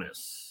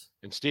bonus.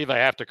 And Steve, I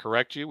have to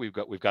correct you. We've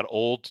got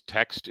old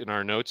text in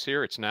our notes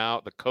here.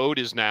 The code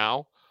is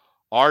now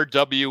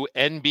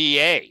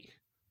RWNBA.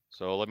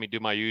 So let me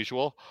do my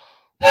usual.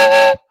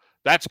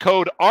 That's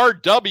code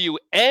RWNBA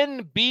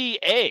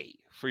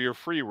for your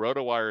free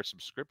RotoWire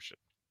subscription.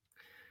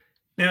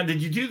 Now,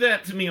 did you do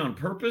that to me on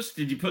purpose?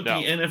 Did you put the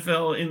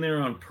NFL in there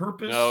on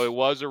purpose? No, it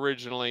was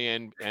originally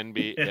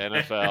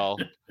NFL.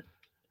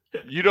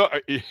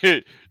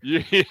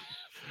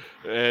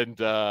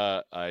 And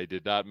I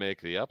did not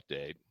make the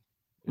update.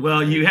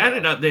 Well, you had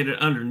it updated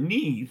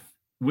underneath,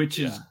 which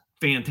is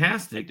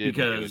fantastic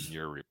because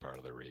you're part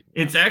of the reading.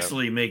 It's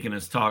actually making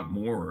us talk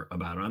more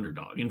about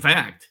Underdog. In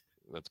fact,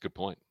 that's a good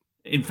point.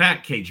 In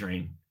fact,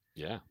 K-Train.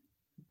 Yeah.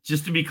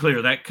 Just to be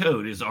clear, that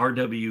code is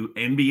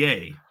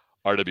RWNBA.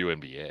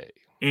 RWNBA.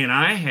 And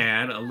I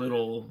had a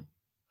little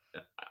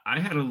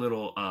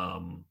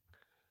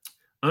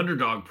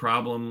Underdog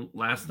problem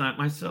last night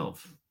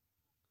myself.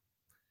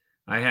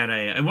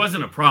 It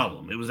wasn't a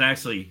problem. It was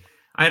actually,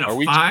 I had a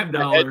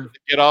 $5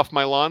 get off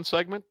my lawn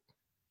segment.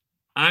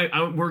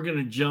 We're going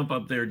to jump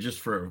up there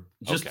just to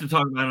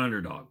talk about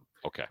Underdog.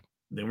 Okay.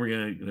 Then we're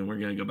going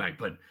to go back.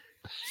 But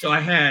so I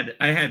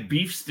had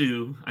beef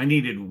stew. I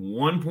needed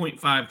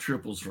 1.5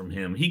 triples from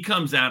him. He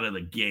comes out of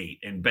the gate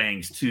and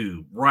bangs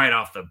 2 right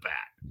off the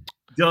bat.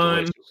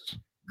 Done. Delicious.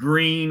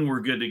 Green. We're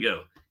good to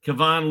go.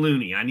 Kevon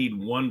Looney. I need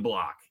 1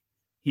 block.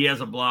 He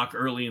has a block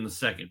early in the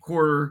second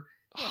quarter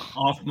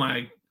off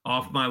my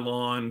off my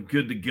lawn,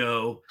 good to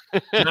go.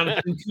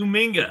 Jonathan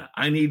Kuminga,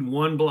 I need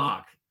 1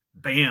 block.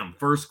 Bam,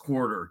 first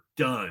quarter,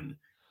 done.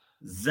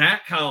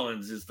 Zach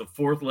Collins is the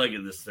fourth leg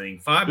of this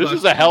thing. This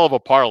is a hell of a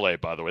parlay,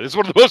 by the way. This is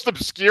one of the most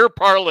obscure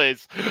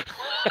parlays.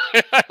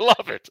 I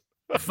love it.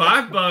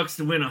 $5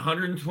 to win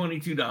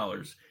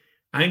 $122.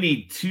 I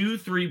need 2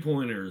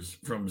 3-pointers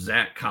from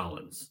Zach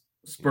Collins,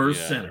 Spurs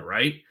center,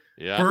 right?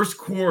 Yeah. First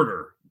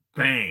quarter,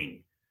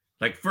 bang.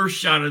 Like first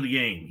shot of the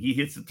game, he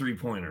hits the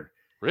 3-pointer.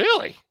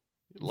 Really?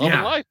 Love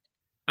and life.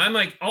 I'm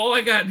like, all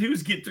I got to do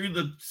is get through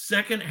the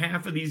second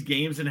half of these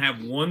games and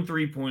have 1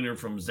 3-pointer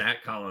from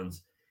Zach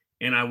Collins,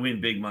 and I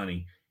win big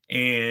money.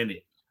 And,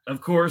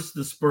 of course,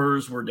 the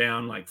Spurs were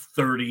down like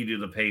 30 to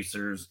the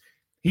Pacers.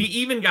 He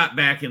even got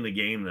back in the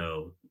game,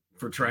 though,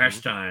 for trash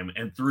time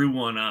and threw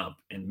one up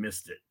and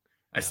missed it.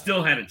 I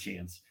still had a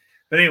chance.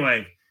 But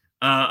anyway,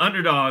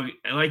 underdog,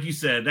 like you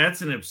said,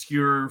 that's an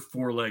obscure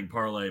 4-leg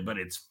parlay, but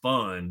it's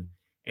fun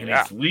and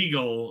it's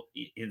legal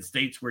in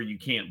states where you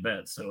can't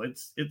bet. So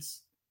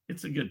it's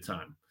a good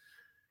time.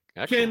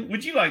 Excellent. Ken,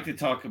 would you like to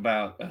talk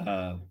about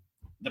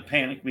the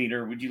panic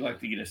meter? Would you like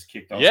to get us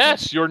kicked off?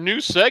 Yes, your new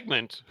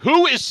segment.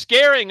 Who is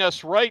scaring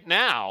us right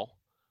now?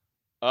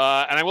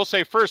 And I will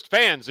say first,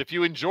 fans, if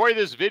you enjoy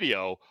this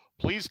video,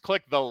 please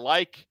click the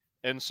like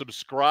and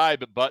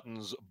subscribe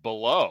buttons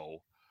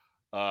below.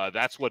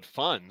 That's what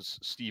funds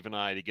Steve and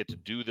I to get to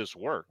do this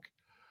work.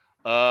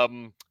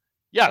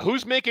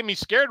 Who's making me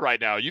scared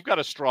right now? You've got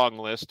a strong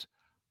list.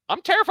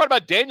 I'm terrified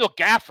about Daniel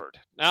Gafford.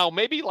 Now,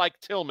 maybe like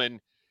Tillman,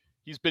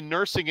 he's been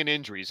nursing an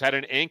injury. He's had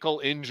an ankle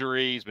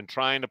injury. He's been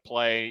trying to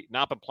play,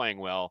 not been playing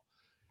well.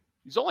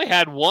 He's only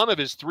had 1 of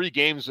his 3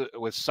 games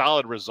with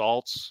solid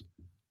results.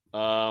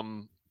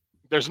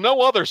 There's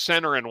no other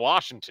center in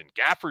Washington.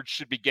 Gafford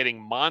should be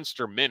getting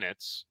monster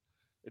minutes.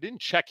 I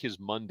didn't check his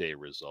Monday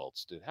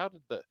results. I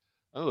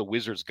know the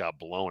Wizards got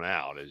blown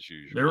out as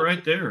usual. They're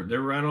right there.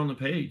 They're right on the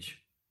page.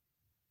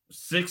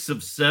 6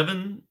 of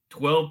 7,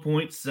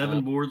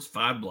 12.7 boards,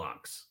 5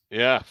 blocks.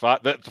 Yeah,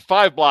 the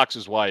 5 blocks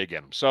is why you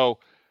get him. So,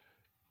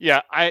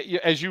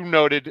 as you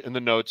noted in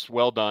the notes,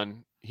 well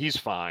done. He's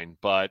fine,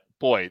 but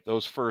boy,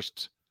 those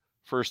first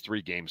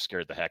 3 games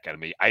scared the heck out of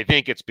me. I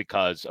think it's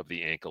because of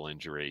the ankle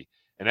injury.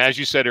 And as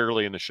you said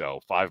early in the show,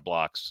 5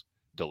 blocks,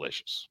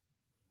 delicious.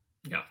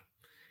 Yeah.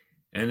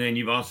 And then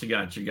you've also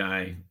got your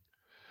guy,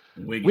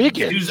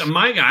 Wiggins. Who's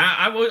my guy.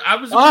 I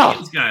was a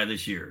Wiggins guy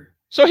this year.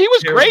 So he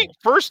was great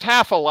first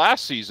half of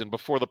last season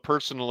before the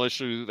personal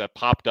issue that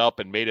popped up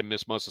and made him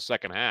miss most of the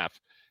second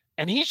half.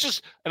 And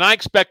I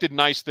expected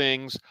nice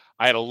things.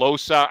 I had a low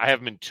salary. I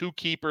have him in 2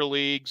 keeper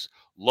leagues,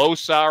 low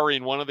salary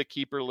in one of the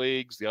keeper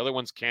leagues. The other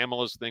one's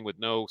Kamala's thing with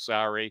no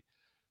salary.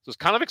 So I was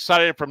kind of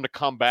excited for him to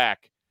come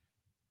back.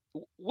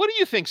 What do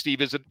you think,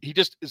 Steve? Is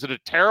it a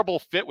terrible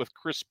fit with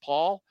Chris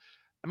Paul?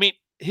 I mean,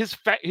 his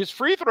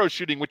free throw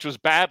shooting, which was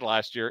bad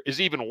last year,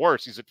 is even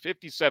worse. He's at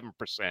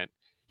 57%.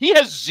 He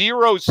has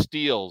 0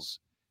 steals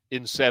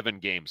in 7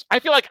 games. I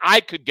feel like I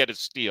could get a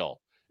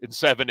steal in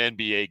 7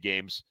 NBA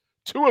games.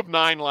 2 of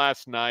 9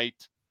 last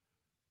night.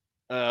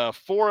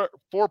 4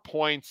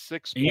 points,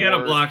 6 He had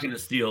a block and a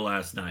steal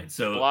last night.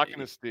 So blocking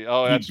a steal.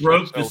 Oh, that's he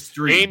broke the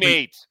streak. Game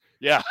 8.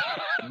 Yeah.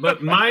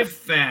 But my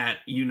fat,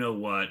 you know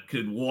what,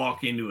 could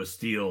walk into a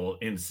steal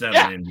in 7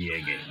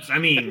 NBA games. I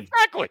mean,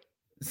 exactly.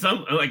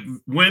 Some like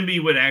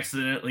Wemby would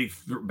accidentally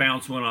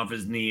bounce one off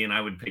his knee and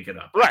I would pick it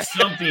up. Right.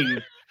 Something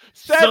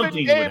 7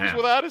 games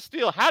without a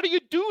steal. How do you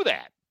do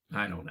that?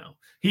 I don't know.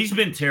 He's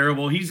been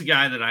terrible. He's a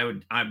guy that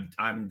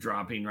I'm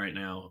dropping right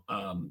now.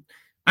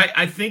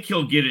 I think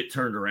he'll get it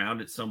turned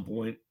around at some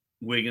point,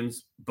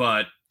 Wiggins,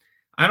 but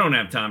I don't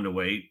have time to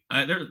wait.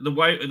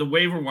 The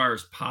waiver wire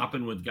is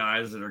popping with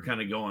guys that are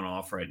kind of going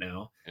off right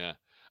now. Yeah.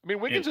 I mean,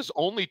 Wiggins is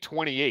only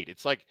 28.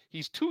 It's like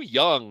he's too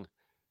young.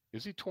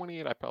 Is he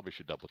 28? I probably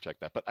should double check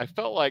that. But I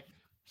felt like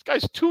this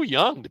guy's too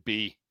young to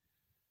be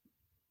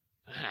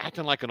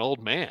acting like an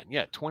old man.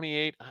 Yeah,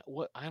 28.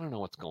 I don't know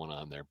what's going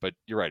on there, but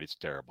you're right. It's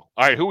terrible.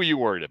 All right, who are you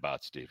worried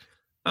about, Steve?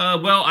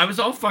 Well, I was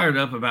all fired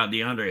up about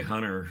DeAndre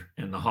Hunter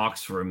and the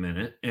Hawks for a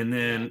minute. And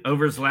then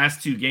over his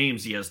last 2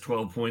 games, he has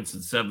 12 points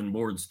and 7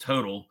 boards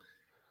total.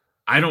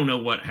 I don't know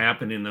what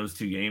happened in those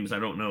 2 games. I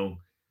don't know.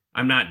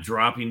 I'm not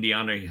dropping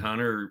DeAndre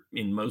Hunter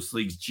in most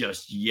leagues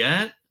just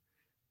yet,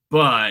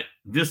 but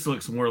this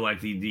looks more like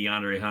the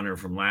DeAndre Hunter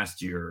from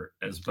last year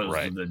as opposed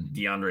to the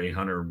DeAndre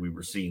Hunter we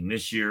were seeing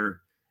this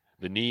year.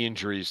 The knee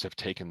injuries have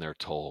taken their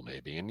toll,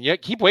 maybe. And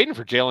yet keep waiting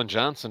for Jalen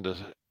Johnson to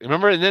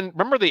remember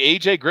the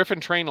AJ Griffin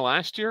train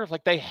last year?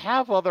 Like they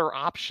have other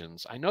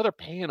options. I know they're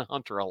paying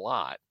Hunter a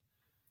lot.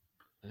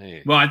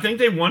 Hey. Well, I think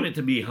they want it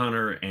to be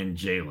Hunter and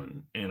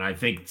Jalen. And I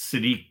think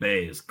Sadiq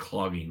Bey is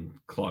clogging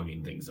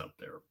things up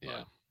there.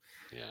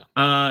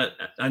 Yeah.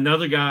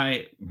 Another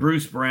guy,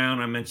 Bruce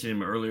Brown, I mentioned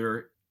him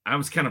earlier. I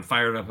was kind of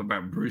fired up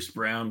about Bruce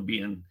Brown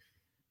being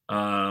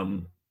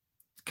kind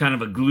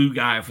of a glue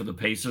guy for the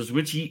Pacers,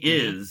 which he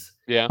is.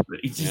 Yeah. But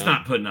he's just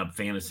not putting up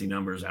fantasy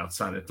numbers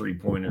outside of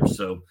 3-pointers.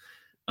 So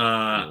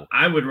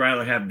I would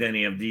rather have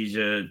Denny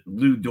Avdija.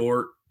 Lou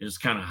Dort is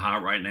kind of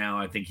hot right now.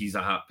 I think he's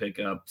a hot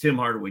pickup. Tim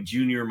Hardaway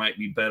Jr. might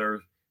be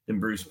better than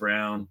Bruce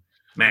Brown.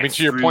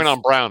 To your point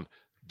on Brown,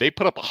 they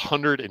put up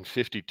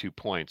 152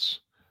 points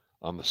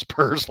on the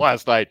Spurs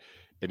last night,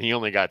 and he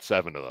only got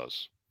 7 of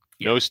those.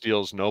 Yeah. No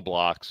steals, no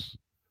blocks,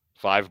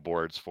 5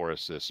 boards, 4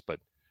 assists, but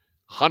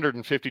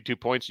 152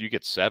 points, you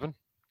get 7?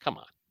 Come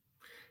on.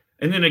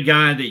 And then a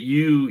guy that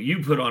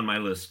you put on my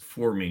list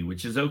for me,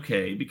 which is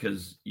okay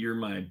because you're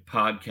my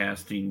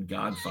podcasting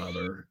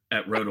godfather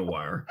at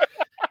RotoWire.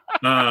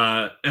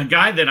 A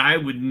guy that I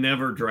would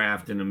never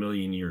draft in a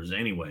million years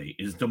anyway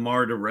is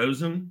DeMar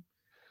DeRozan.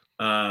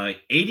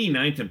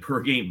 89th in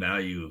per game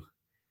value.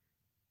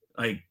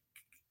 Like,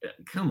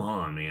 come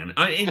on, man.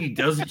 And he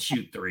doesn't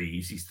shoot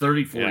threes. He's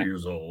 34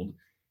 years old.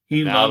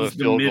 He loves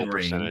the mid-range.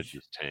 Percentage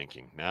is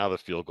tanking. Now the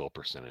field goal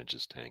percentage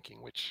is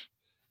tanking, which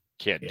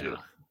can't do.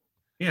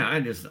 Yeah,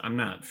 I'm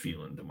not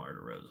feeling DeMar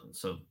DeRozan.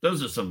 So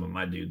those are some of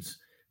my dudes.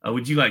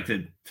 Would you like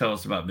to tell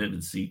us about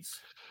Vivid Seats?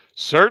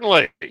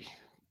 Certainly.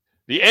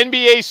 The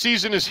NBA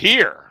season is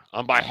here.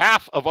 On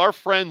behalf of our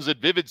friends at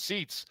Vivid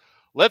Seats,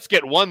 let's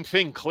get one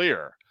thing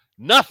clear.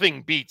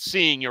 Nothing beats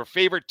seeing your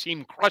favorite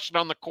team crush it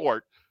on the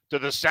court to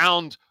the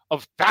sound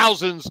of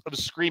thousands of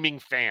screaming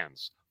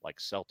fans, like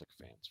Celtic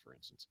fans, for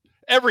instance.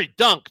 Every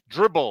dunk,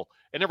 dribble,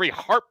 and every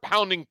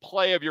heart-pounding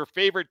play of your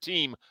favorite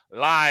team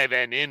live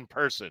and in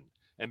person.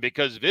 And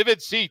because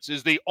Vivid Seats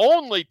is the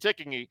only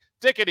ticketing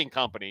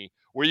company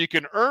where you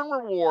can earn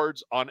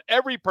rewards on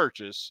every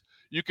purchase,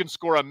 you can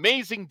score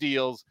amazing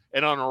deals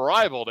and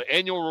unrivaled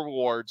annual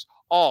rewards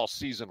all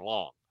season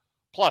long.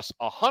 Plus,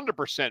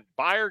 100%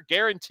 buyer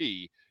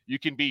guarantee, you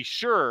can be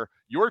sure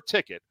your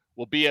ticket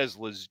will be as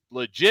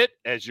legit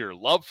as your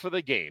love for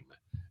the game.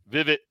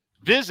 Visit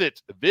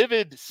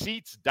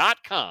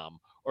vividseats.com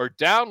or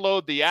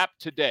download the app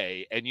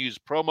today and use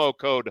promo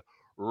code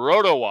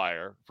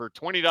ROTOWIRE for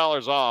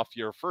 $20 off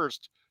your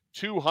first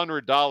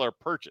 $200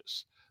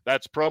 purchase.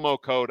 That's promo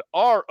code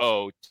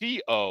ROTOWIRE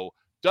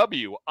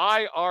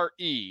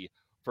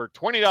for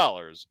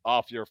 $20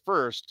 off your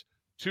first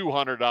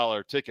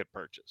 $200 ticket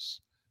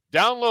purchase.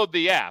 Download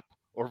the app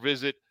or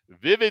visit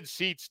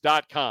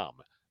vividseats.com.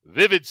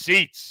 Vivid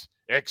Seats.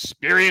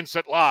 Experience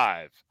it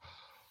live.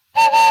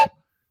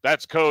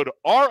 That's code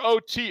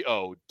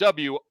ROTOWIRE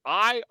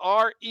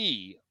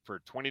for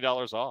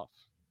 $20 off.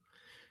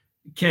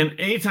 Ken,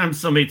 anytime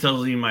somebody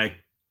tells you my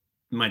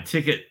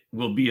ticket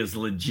will be as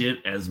legit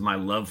as my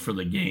love for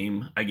the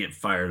game, I get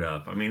fired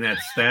up. I mean,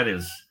 that's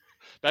as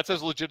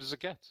legit as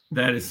it gets.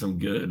 That is some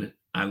good.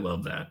 I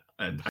love that.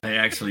 I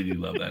actually do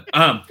love that.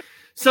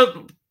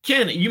 So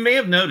Ken, you may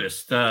have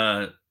noticed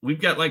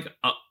we've got like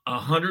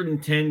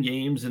 110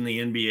 games in the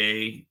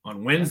NBA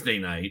on Wednesday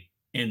night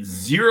and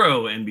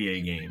 0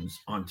 NBA games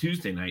on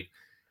Tuesday night.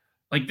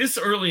 Like this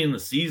early in the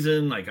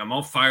season, like I'm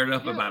all fired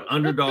up about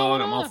underdog.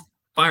 I'm all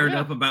fired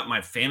up about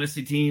my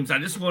fantasy teams. I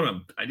just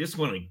want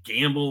to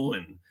gamble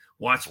and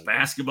watch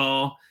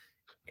basketball.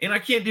 And I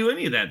can't do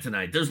any of that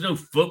tonight. There's no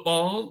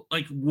football.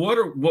 Like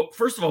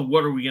first of all,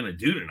 what are we going to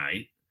do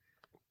tonight?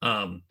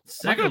 Secondly,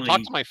 am I going to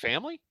talk to my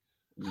family?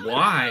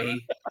 Why?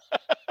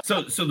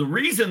 So the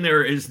reason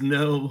there is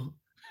no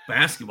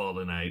basketball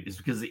tonight is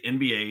because the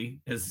NBA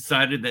has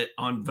decided that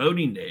on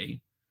voting day,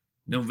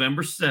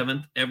 November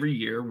 7th, every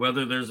year,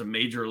 whether there's a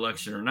major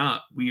election or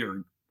not, we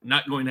are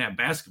not going to have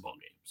basketball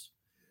games.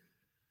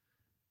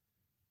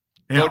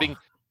 Voting,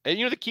 and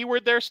you know the key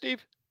word there,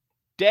 Steve?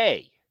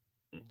 Day.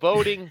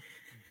 Voting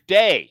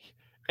day.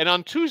 And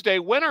on Tuesday,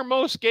 when are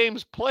most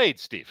games played,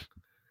 Steve?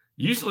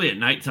 Usually at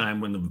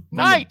nighttime when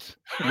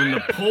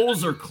the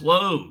polls are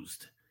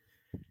closed.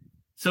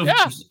 So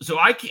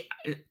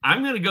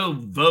I'm going to go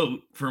vote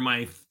for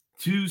my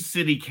 2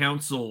 city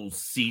council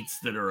seats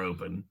that are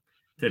open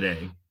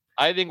today.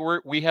 I think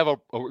we have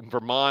in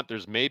Vermont,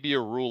 there's maybe a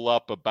rule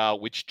up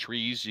about which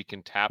trees you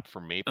can tap for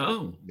maple.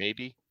 Oh,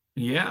 maybe.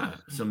 Yeah,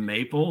 some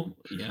maple.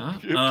 Yeah.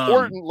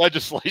 Important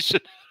legislation.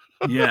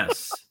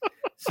 Yes.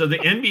 So the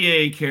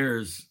NBA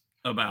cares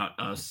about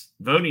us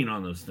voting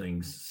on those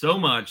things so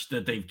much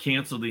that they've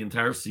canceled the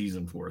entire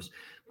season for us.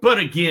 But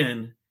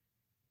again,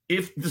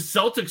 if the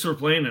Celtics were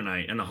playing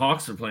tonight and the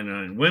Hawks are playing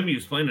tonight and Wemby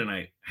was playing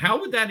tonight, how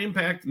would that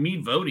impact me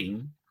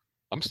voting?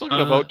 I'm still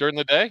going to vote during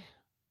the day.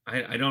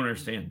 I don't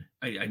understand.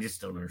 I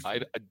just don't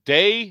understand.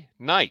 Day,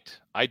 night.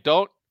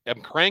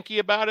 I'm cranky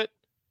about it.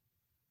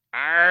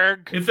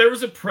 Arg. If there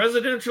was a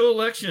presidential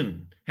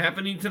election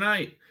happening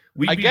tonight,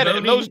 I get it.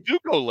 And those do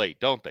go late,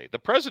 don't they? The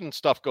president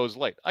stuff goes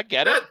late. I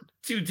get it.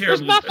 Too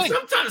terrible.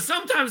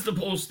 Sometimes the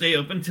polls stay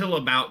up until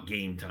about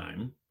game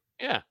time.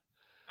 Yeah.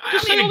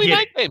 I mean,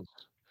 night games.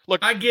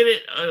 Look, I get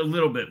it a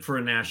little bit for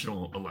a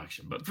national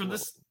election, but for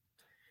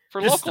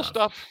local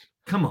stuff,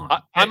 come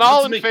on. I'm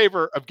all in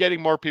favor of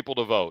getting more people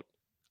to vote.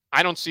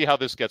 I don't see how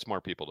this gets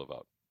more people to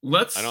vote.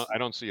 I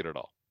don't see it at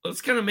all.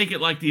 Let's kind of make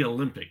it like the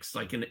Olympics,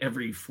 like an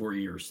every 4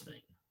 years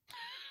thing.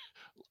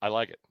 I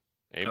like it.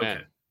 Amen.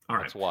 Okay. All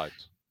right. That's wise.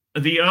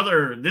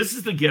 This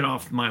is the get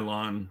off my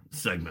lawn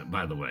segment,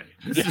 by the way.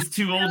 This is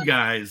 2 old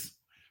guys,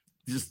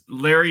 just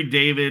Larry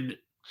David,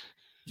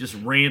 just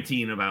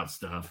ranting about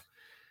stuff.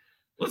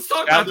 Let's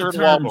talk about the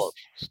terms.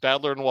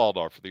 Stadler and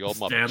Waldorf, the old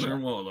Muppet. Stadler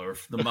and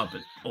Waldorf, the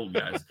Muppet old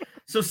guys.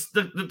 So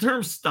the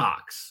term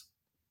stocks,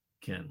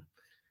 Ken.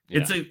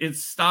 Yeah.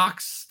 It's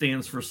stocks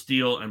stands for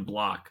steal and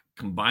block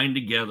combined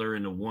together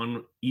into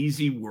one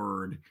easy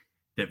word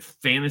that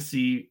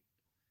fantasy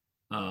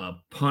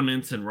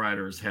pundits and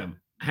writers have.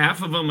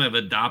 Half of them have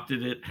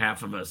adopted it.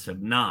 Half of us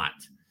have not.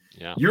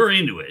 Yeah. You're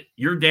into it.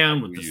 You're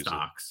down with the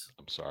stocks.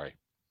 I'm sorry.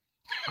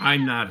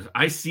 I'm not.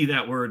 I see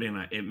that word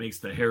and it makes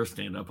the hair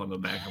stand up on the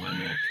back of my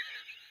neck.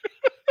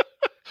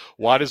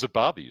 Why does it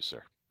bother you,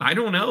 sir? I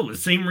don't know. The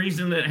same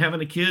reason that having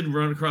a kid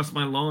run across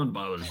my lawn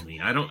bothers me.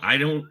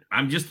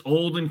 I'm just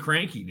old and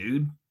cranky,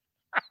 dude.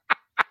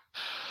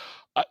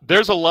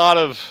 There's a lot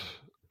of,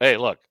 hey,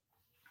 look,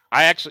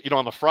 I actually,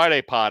 on the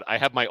Friday pod, I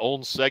have my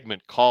own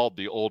segment called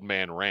The Old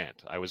Man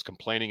Rant. I was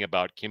complaining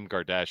about Kim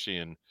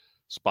Kardashian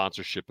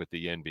sponsorship with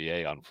the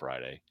NBA on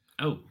Friday.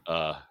 Oh.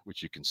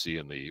 Which you can see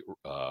in the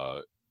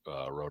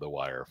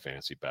RotoWire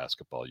Fantasy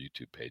Basketball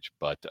YouTube page.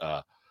 But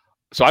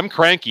so I'm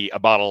cranky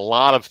about a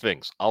lot of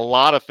things.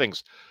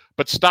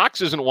 But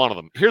stocks isn't one of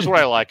them. Here's what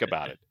I like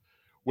about it.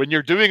 When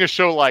you're doing a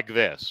show like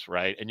this,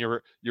 right, and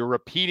you're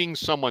repeating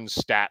someone's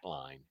stat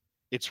line,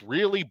 it's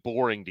really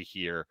boring to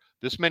hear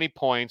this many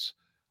points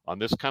on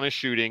this kind of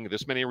shooting,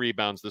 this many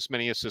rebounds, this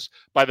many assists.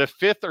 By the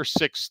fifth or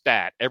sixth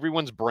stat,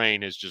 everyone's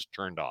brain is just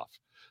turned off.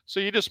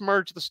 So you just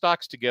merge the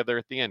stocks together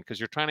at the end because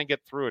you're trying to get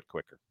through it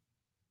quicker.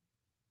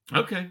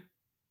 Okay.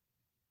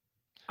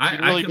 You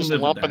really just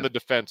lump in the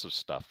defensive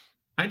stuff.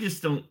 I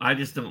just don't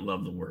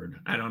love the word.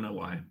 I don't know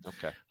why.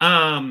 Okay.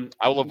 I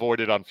will avoid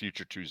it on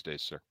future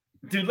Tuesdays, sir.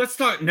 Dude, let's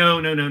talk. No.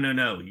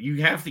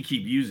 You have to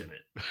keep using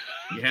it.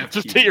 You have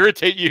to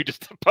irritate you,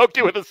 just to poke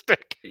you with a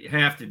stick. You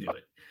have to do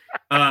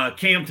it.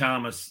 Cam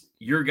Thomas,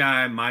 your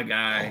guy, my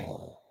guy.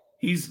 Oh.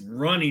 He's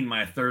running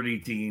my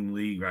 30-team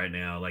league right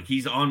now. Like,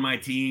 he's on my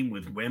team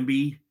with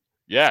Wemby.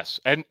 Yes.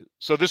 And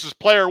so this is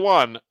player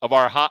one of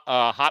our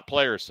hot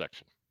players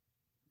section.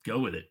 Go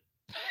with it.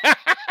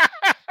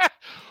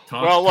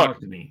 Talk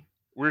to me.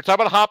 We were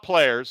talking about hot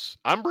players.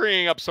 I'm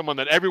bringing up someone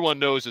that everyone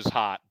knows is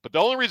hot. But the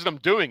only reason I'm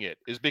doing it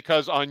is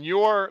because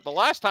the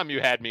last time you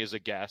had me as a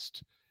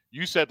guest,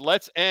 you said,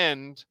 let's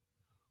end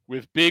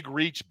with big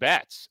reach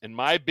bets. And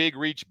my big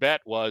reach bet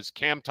was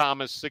Cam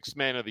Thomas, sixth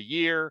man of the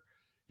year.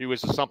 He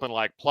was something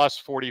like plus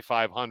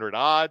 4,500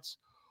 odds.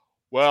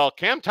 Well,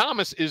 Cam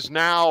Thomas is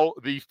now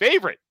the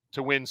favorite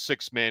to win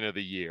sixth man of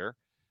the year.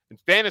 In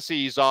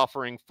fantasy, he's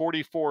offering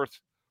 44th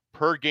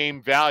per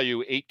game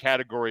value, 8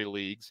 category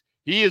leagues.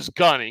 He is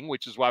gunning,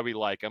 which is why we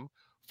like him.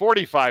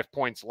 45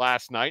 points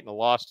last night in a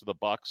loss to the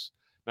Bucks.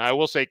 Now, I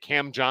will say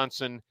Cam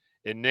Johnson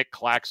and Nick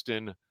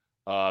Claxton,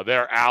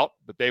 they're out,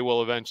 but they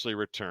will eventually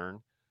return.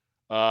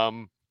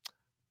 But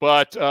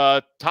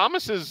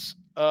Thomas's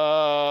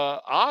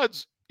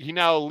odds, he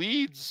now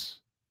leads.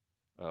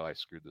 Oh, I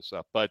screwed this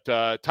up. But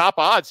top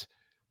odds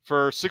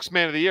for sixth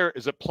man of the year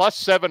is at plus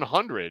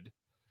 700.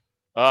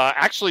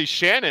 Actually,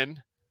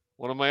 Shannon,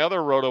 one of my other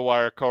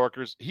RotoWire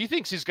coworkers, he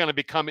thinks he's going to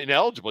become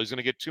ineligible. He's going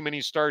to get too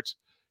many starts.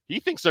 He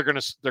thinks they're going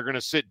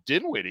to sit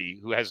Dinwiddie,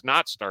 who has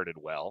not started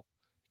well.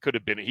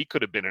 He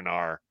could have been in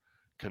our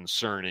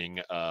concerning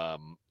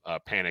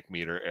panic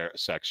meter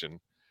section,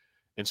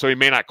 and so he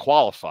may not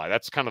qualify.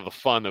 That's kind of the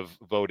fun of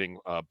voting,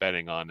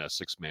 betting on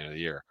sixth man of the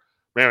year.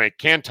 But anyway,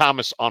 Cam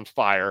Thomas on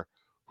fire.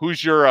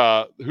 Who's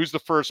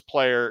the first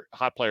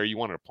hot player you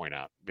wanted to point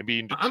out? Maybe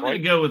in Detroit? I'm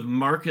going to go with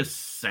Marcus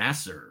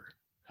Sasser.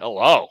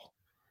 Hello.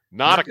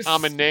 Not Marcus a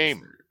common Sasser.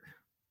 name.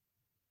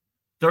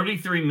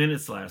 33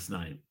 minutes last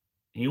night.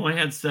 He only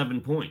had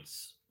 7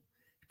 points.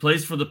 He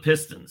plays for the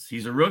Pistons.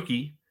 He's a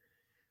rookie.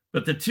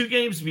 But the 2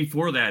 games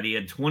before that, he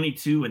had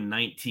 22 and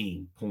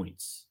 19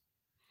 points.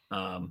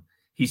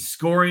 He's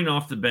scoring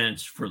off the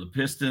bench for the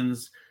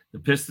Pistons. The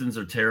Pistons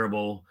are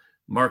terrible.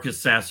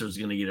 Marcus Sasser is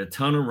going to get a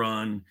ton of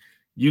run.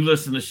 You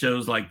listen to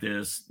shows like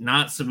this,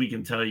 not so we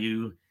can tell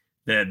you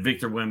that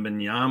Victor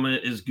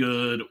Wembanyama is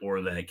good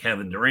or that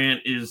Kevin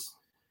Durant is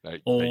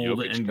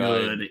old and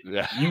good.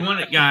 Yeah. You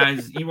want it,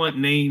 guys. You want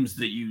names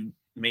that you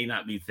may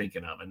not be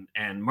thinking of.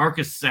 And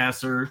Marcus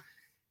Sasser,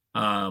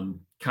 kind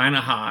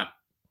of hot.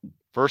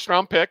 First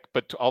round pick,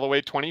 but all the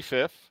way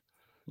 25th.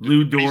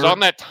 Lou Dort. He's on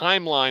that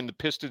timeline the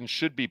Pistons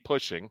should be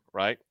pushing,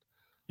 right?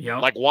 Yeah.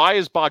 Like, why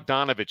is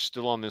Bogdanovich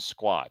still on this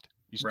squad?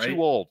 He's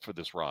too old for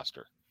this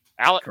roster.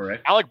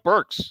 Alec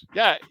Burks,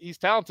 yeah, he's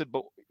talented,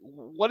 but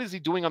what is he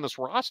doing on this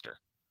roster?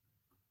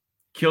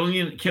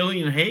 Killian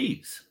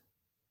Hayes.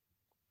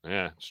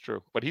 Yeah, it's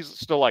true. But he's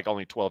still like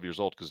only 12 years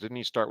old because didn't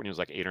he start when he was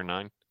like 8 or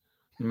 9?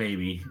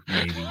 Maybe.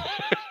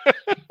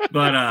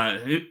 But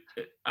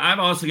I've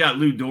also got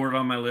Lou Dort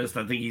on my list.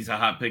 I think he's a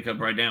hot pickup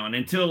right now. And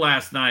until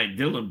last night,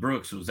 Dylan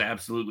Brooks was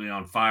absolutely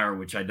on fire,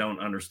 which I don't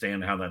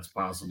understand how that's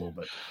possible.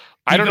 But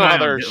I don't know how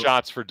there are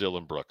shots for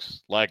Dylan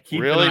Brooks. Like,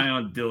 keep really? an eye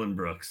on Dylan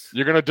Brooks.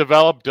 You're going to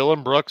develop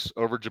Dylan Brooks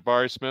over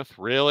Jabari Smith?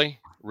 Really?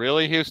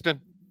 Really,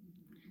 Houston?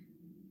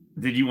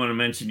 Did you want to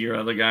mention your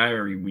other guy,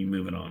 or are we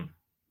moving on?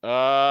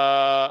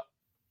 No,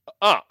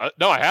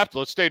 I have to.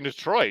 Let's stay in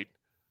Detroit.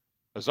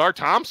 Azar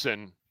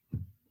Thompson,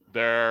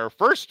 their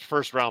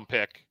first round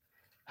pick.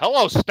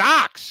 Hello,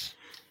 Stocks.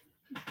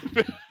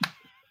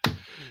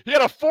 He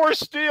had a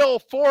 4-steal,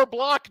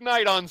 4-block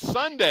night on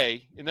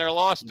Sunday in their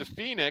loss to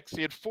Phoenix.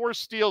 He had 4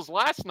 steals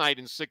last night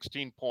in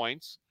 16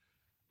 points.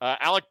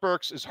 Alec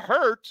Burks is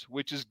hurt,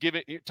 which is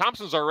giving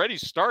Thompson's already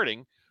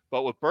starting,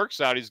 but with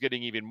Burks out, he's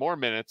getting even more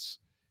minutes.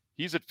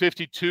 He's at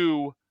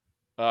 52.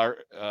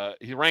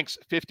 He ranks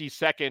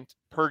 52nd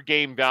per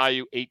game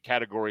value, 8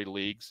 category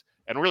leagues,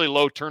 and really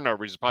low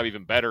turnovers. He's probably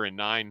even better in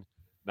 9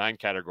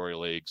 category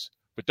leagues.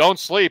 But don't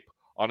sleep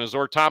on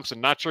Azor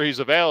Thompson. Not sure he's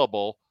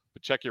available,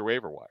 but check your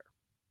waiver wire.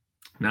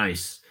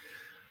 Nice.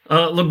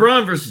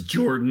 LeBron versus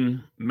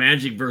Jordan,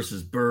 Magic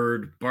versus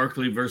Bird,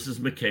 Barkley versus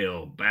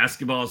McHale.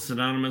 Basketball is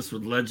synonymous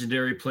with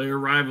legendary player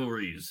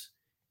rivalries.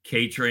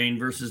 K-Train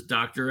versus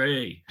Dr.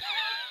 A.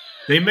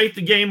 They make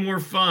the game more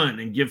fun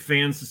and give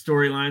fans the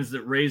storylines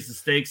that raise the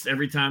stakes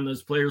every time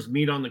those players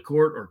meet on the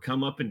court or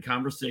come up in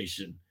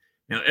conversation.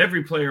 Now,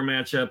 every player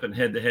matchup and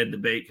head-to-head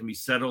debate can be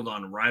settled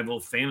on Rival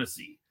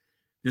Fantasy.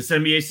 This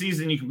NBA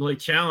season, you can play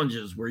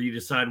challenges where you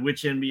decide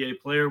which NBA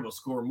player will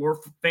score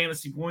more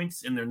fantasy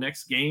points in their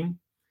next game.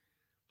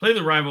 Play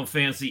the Rival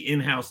Fantasy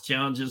in-house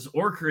challenges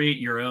or create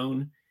your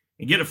own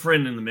and get a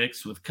friend in the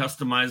mix with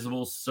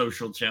customizable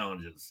social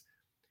challenges.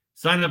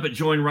 Sign up at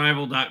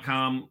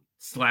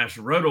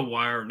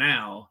joinrival.com/RotoWire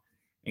now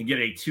and get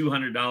a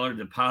 $200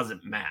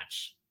 deposit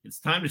match. It's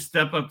time to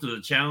step up to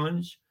the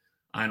challenge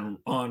on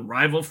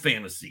Rival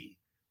Fantasy.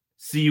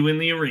 See you in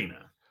the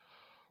arena.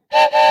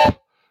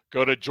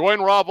 Go to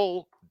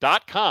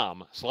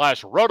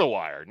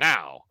joinrival.com/RotoWire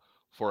now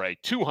for a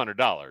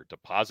 $200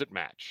 deposit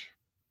match.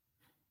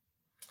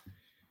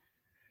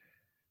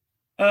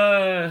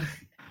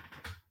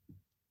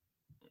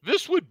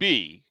 This would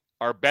be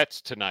our bets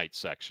tonight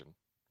section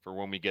for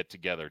when we get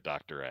together,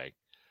 Dr. A.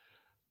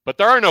 But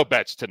there are no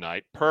bets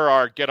tonight per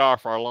our Get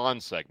Off Our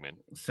Lawn segment.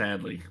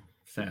 Sadly.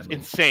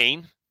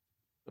 Insane.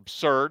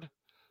 Absurd.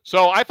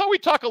 So I thought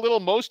we'd talk a little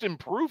most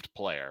improved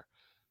player.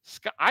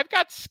 I've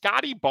got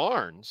Scottie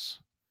Barnes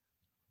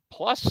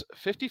plus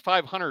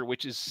 5,500,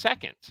 which is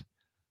second.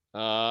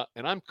 And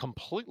I'm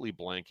completely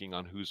blanking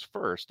on who's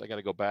first. I got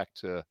to go back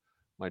to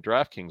my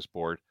DraftKings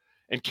board.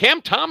 And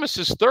Cam Thomas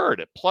is third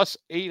at plus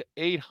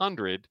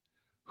 800.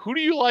 Who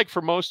do you like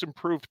for most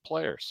improved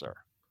player, sir?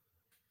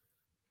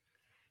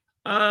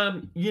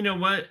 You know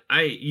what?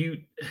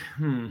 I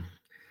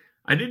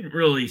didn't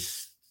really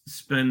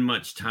spend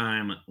much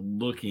time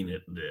looking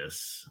at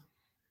this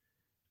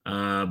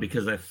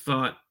because I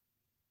thought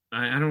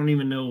I don't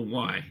even know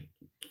why,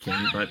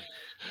 Ken, but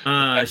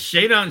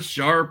Shadon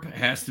Sharp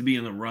has to be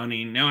in the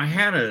running. Now I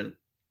had a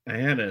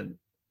at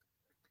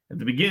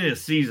the beginning of the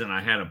season,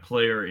 I had a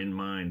player in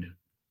mind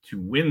to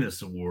win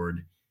this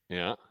award.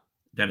 Yeah.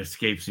 That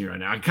escapes me right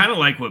now. I kind of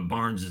like what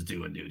Barnes is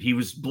doing, dude. He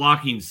was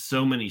blocking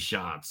so many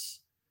shots.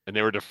 And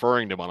they were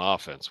deferring to him on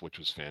offense, which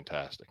was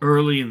fantastic.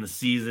 Early in the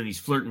season, he's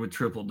flirting with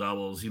triple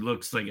doubles. He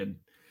looks like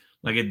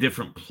a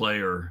different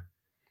player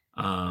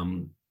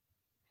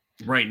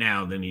right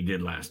now than he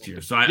did last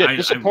year. So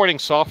disappointing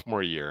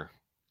sophomore year,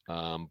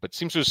 but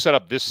seems to have set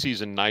up this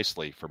season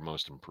nicely for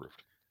most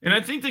improved. And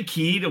I think the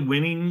key to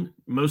winning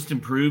most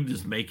improved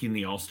is making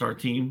the All-Star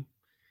team.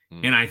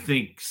 And I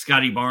think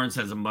Scottie Barnes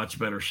has a much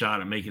better shot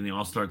at making the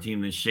All-Star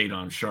team than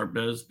Shadon Sharp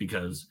does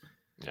because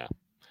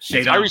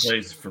Shadon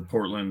plays for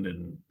Portland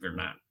and they're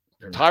not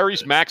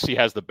Tyrese Maxey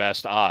has the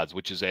best odds,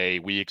 which is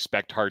we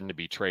expect Harden to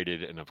be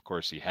traded. And of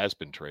course he has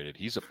been traded.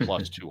 He's a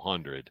plus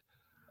 200,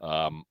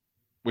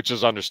 which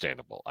is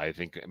understandable. I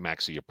think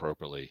Maxey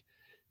appropriately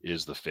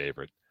is the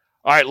favorite.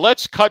 All right,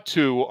 let's cut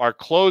to our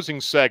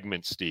closing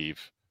segment, Steve,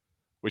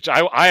 which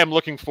I am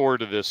looking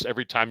forward to this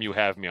every time you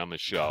have me on the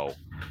show.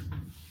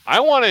 I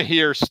want to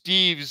hear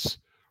Steve's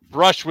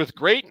brush with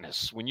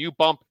greatness when you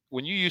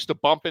used to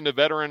bump into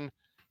veteran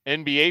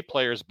NBA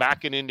players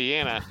back in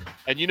Indiana.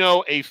 And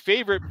a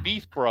favorite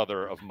Beef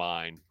brother of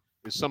mine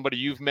is somebody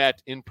you've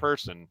met in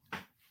person.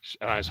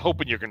 And I was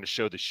hoping you're going to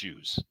show the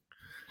shoes.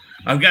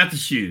 I've got the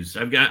shoes.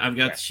 I've got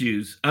the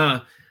shoes.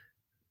 I'll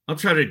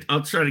try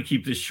to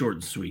keep this short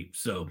and sweet.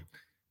 So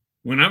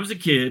when I was a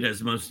kid,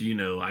 as most of you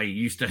know, I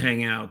used to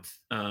hang out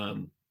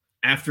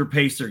after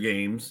Pacer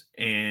games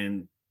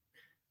and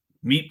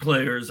meet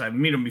players. I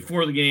meet them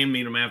before the game,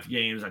 meet them after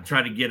games. I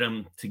try to get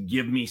them to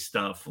give me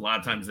stuff. A lot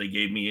of times they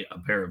gave me a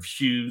pair of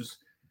shoes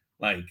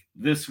like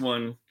this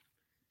one.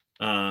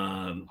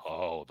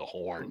 The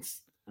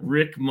horns.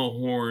 Rick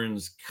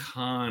Mahorn's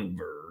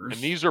Converse.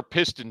 And these are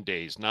Piston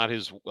days, not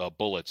his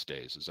Bullets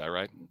days. Is that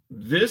right?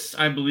 This,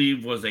 I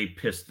believe, was a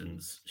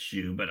Pistons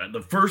shoe. But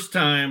the first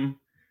time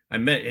I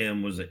met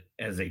him was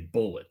as a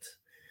Bullet.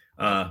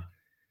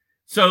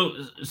 So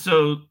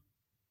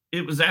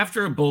it was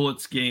after a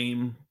Bullets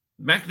game.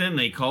 Back then,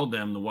 they called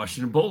them the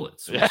Washington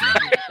Bullets.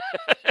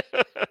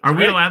 Are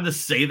we allowed to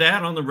say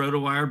that on the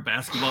RotoWire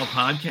basketball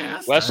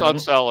podcast? Wes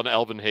Unseld and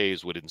Elvin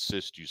Hayes would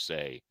insist you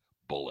say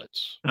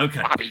Bullets.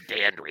 Okay. Bobby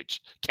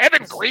Dandridge.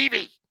 Kevin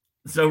Greavy.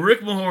 So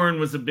Rick Mahorn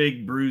was a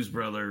big bruise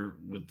brother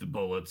with the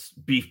Bullets.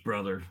 Beef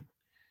brother.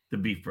 The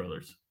Beef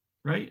Brothers.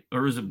 Right?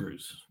 Or is it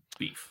Bruce?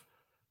 Beef.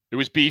 It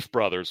was Beef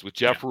Brothers with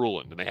Jeff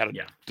Ruland, and they had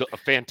a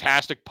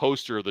fantastic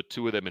poster of the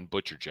two of them in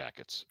butcher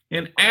jackets.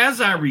 And as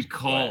I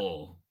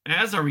recall,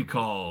 Rick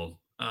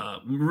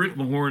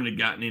Mahorn had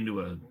gotten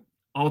into an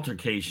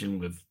altercation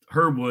with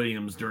Herb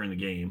Williams during the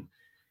game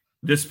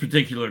this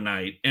particular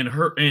night, and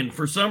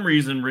for some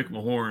reason Rick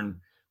Mahorn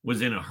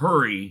was in a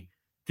hurry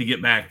to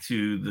get back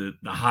to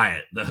the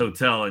Hyatt, the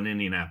hotel in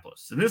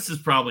Indianapolis. And this is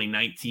probably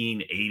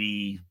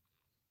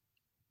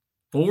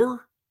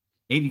 1984,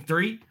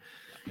 83.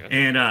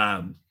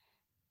 And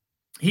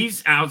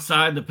he's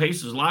outside the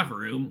Pacers locker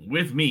room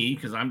with me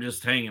because I'm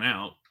just hanging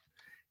out.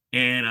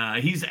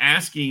 And he's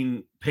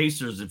asking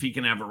Pacers if he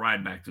can have a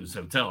ride back to his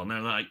hotel. And they're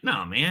like,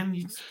 no, man,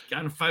 you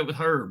got to fight with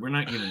Herb. We're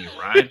not giving you a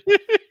ride.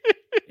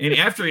 And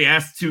after he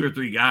asked 2 or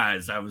 3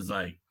 guys, I was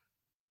like,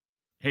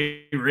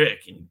 hey,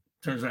 Rick. And he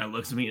turns around and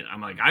looks at me. And I'm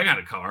like, I got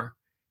a car.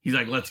 He's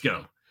like, let's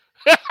go.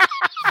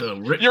 So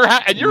Rick, you're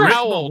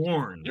how old?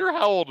 Mahorn, You're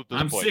how old at this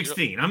point? I'm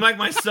 16. I'm like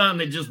my son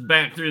that just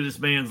backed through this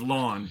man's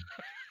lawn.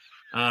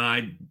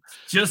 I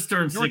just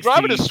turned 16. You were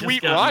driving a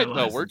sweet ride,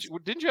 though.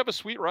 Didn't you have a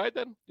sweet ride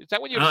then? Is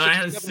that when you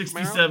had a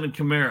 67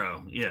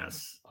 Camaro?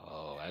 Yes.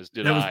 Oh, as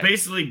did that I. Was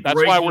basically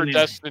That's why we're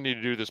destined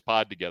to do this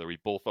pod together. We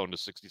both owned a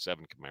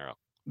 67 Camaro.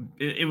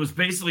 It was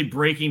basically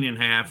breaking in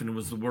half, and it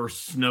was the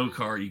worst snow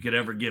car you could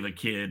ever give a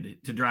kid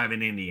to drive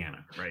in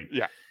Indiana, right?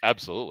 Yeah,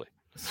 absolutely.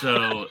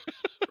 So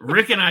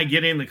Rick and I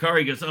get in the car.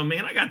 He goes, oh,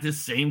 man, I got this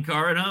same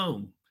car at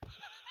home.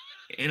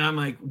 And I'm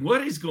like,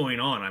 what is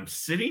going on? I'm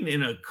sitting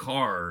in a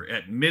car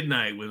at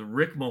midnight with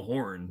Rick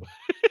Mahorn.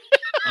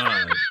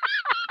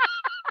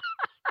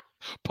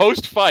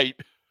 Post-fight,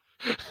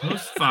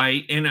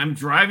 and I'm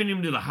driving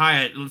him to the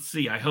Hyatt. Let's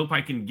see. I hope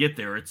I can get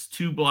there. It's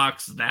 2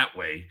 blocks that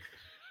way.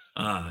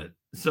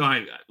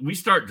 So we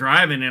start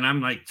driving, and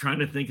I'm like trying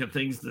to think of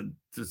things to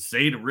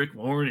say to Rick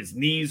Mahorn. His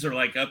knees are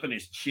like up in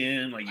his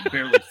chin, like he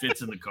barely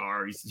fits in the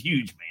car. He's a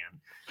huge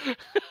man.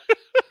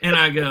 And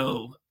I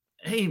go,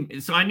 hey,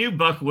 so I knew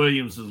Buck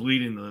Williams was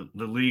leading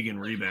the league in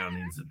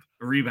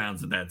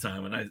rebounds at that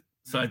time. And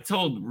I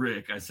told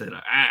Rick, I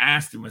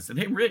asked him, I said,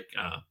 hey, Rick,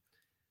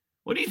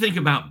 what do you think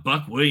about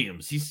Buck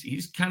Williams?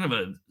 He's kind of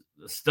a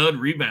stud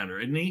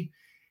rebounder, isn't he?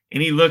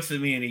 And he looks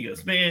at me and he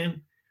goes,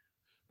 man,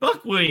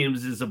 Buck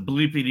Williams is a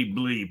bleepity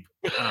bleep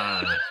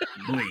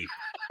bleep.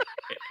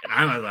 And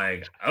I was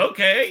like,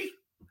 okay,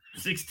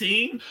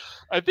 16.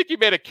 I think you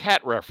made a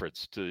cat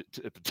reference to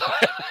at the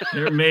time.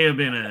 There may have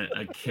been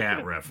a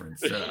cat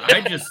reference.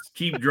 I just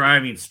keep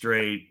driving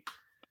straight,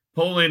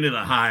 pull into the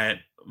Hyatt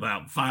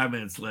about 5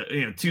 minutes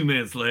later, 2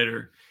 minutes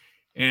later,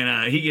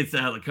 and he gets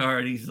out of the car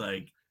and he's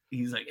like,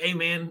 hey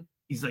man,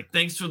 he's like,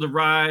 thanks for the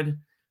ride.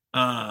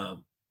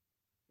 Hold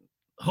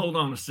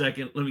on a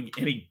second, let me.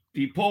 And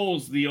he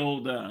pulls the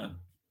old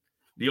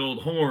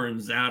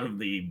horns out of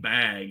the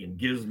bag and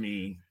gives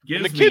me.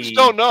 And the kids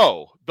don't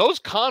know those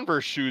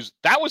Converse shoes.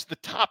 That was the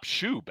top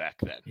shoe back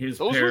then. Those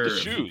were the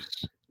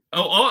shoes.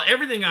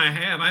 Everything I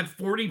have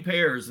 40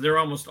 pairs. They're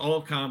almost all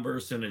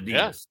Converse and Adidas.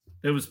 Yeah.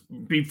 It was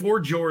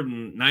before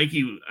Jordan.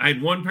 Nike. I had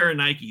 1 pair of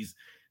Nikes.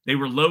 They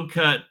were low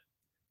cut.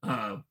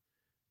 The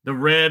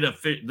red,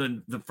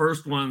 the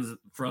first ones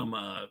from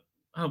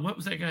what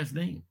was that guy's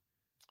name?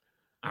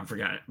 I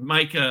forgot it.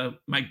 Mike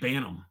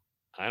Banham.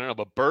 I don't know,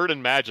 but Bird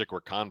and Magic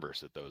were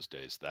Converse at those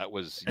days. That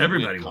was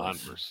everybody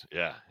Converse.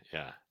 Yeah.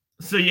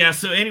 So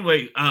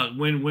anyway,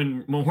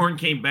 when Mahorn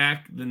came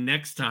back the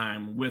next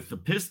time with the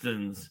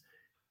Pistons,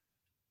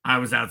 I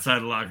was outside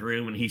the locker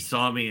room and he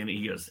saw me and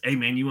he goes, hey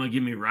man, you want to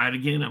give me a ride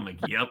again? I'm like,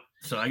 yep.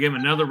 So I gave him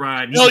another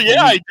ride. Oh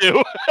yeah, I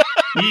do.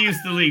 He used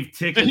to leave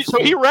tickets.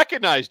 So he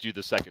recognized you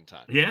the second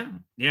time. Yeah.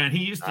 And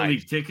he used to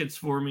leave tickets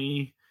for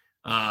me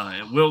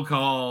at will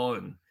call,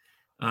 and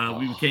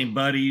we became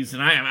buddies.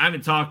 And I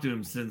haven't talked to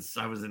him since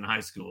I was in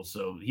high school.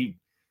 So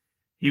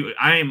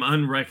I am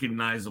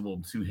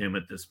unrecognizable to him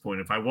at this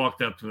point. If I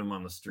walked up to him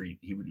on the street,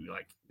 he would be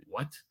like,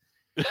 what?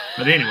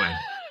 But anyway.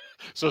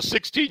 So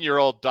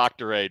 16-year-old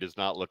Dr. A does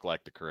not look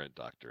like the current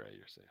Dr. A,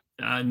 you're saying?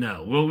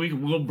 No. Well,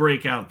 we'll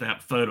break out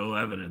that photo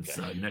evidence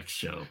next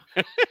show.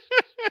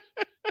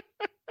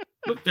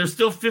 Look, there's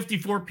still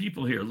 54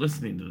 people here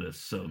listening to this,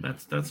 so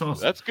that's awesome.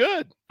 That's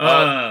good.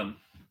 Yeah.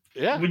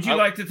 Would you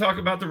like to talk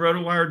about the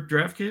RotoWire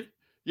draft kit?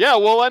 Yeah,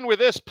 we'll end with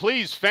this.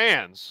 Please,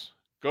 fans,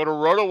 go to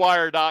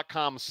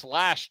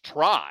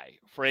rotowire.com/try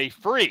for a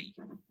free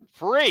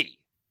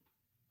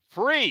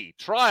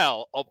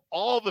trial of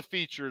all the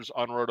features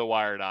on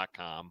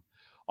rotowire.com.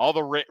 All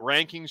the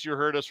rankings you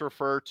heard us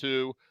refer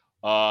to,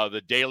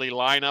 the daily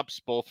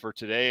lineups, both for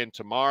today and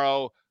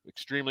tomorrow,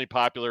 extremely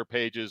popular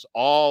pages,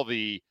 all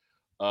the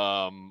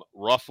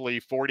roughly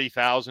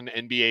 40,000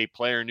 NBA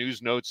player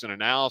news notes and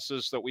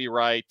analysis that we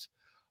write,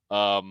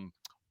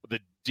 the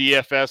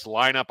DFS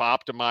lineup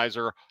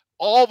optimizer,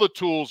 all the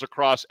tools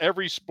across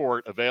every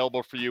sport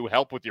available for you.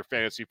 Help with your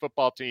fantasy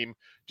football team.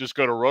 Just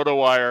go to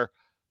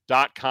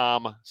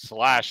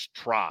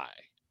rotowire.com/try.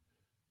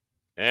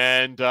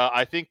 And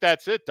I think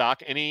that's it,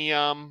 Doc. Any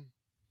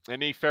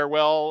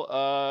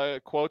farewell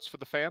quotes for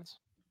the fans?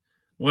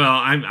 Well,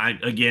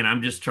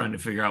 I'm just trying to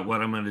figure out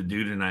what I'm going to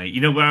do tonight. You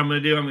know what I'm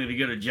going to do? I'm going to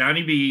go to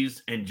Johnny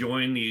B's and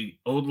join the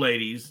old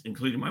ladies,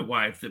 including my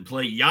wife, that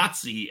play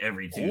Yahtzee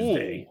every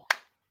Tuesday. Ooh,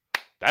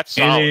 that's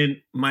solid. And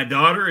then my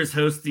daughter is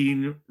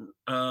hosting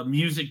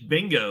music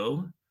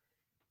bingo.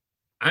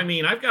 I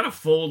mean, I've got a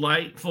full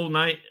night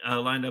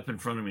lined up in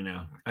front of me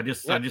now. I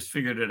just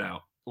figured it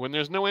out. When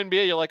there's no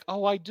NBA, you're like,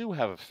 oh, I do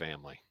have a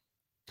family.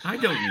 I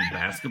don't need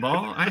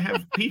basketball. I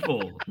have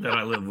people that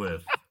I live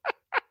with.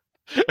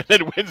 And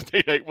then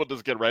Wednesday night, we'll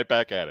just get right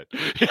back at it.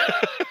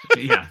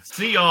 Yeah.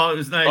 See y'all. It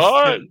was nice.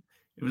 All right.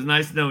 It was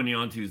nice knowing you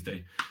on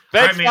Tuesday.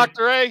 Thanks, All right,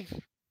 Dr. A.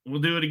 We'll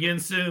do it again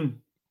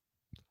soon.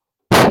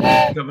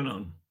 Coming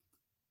on.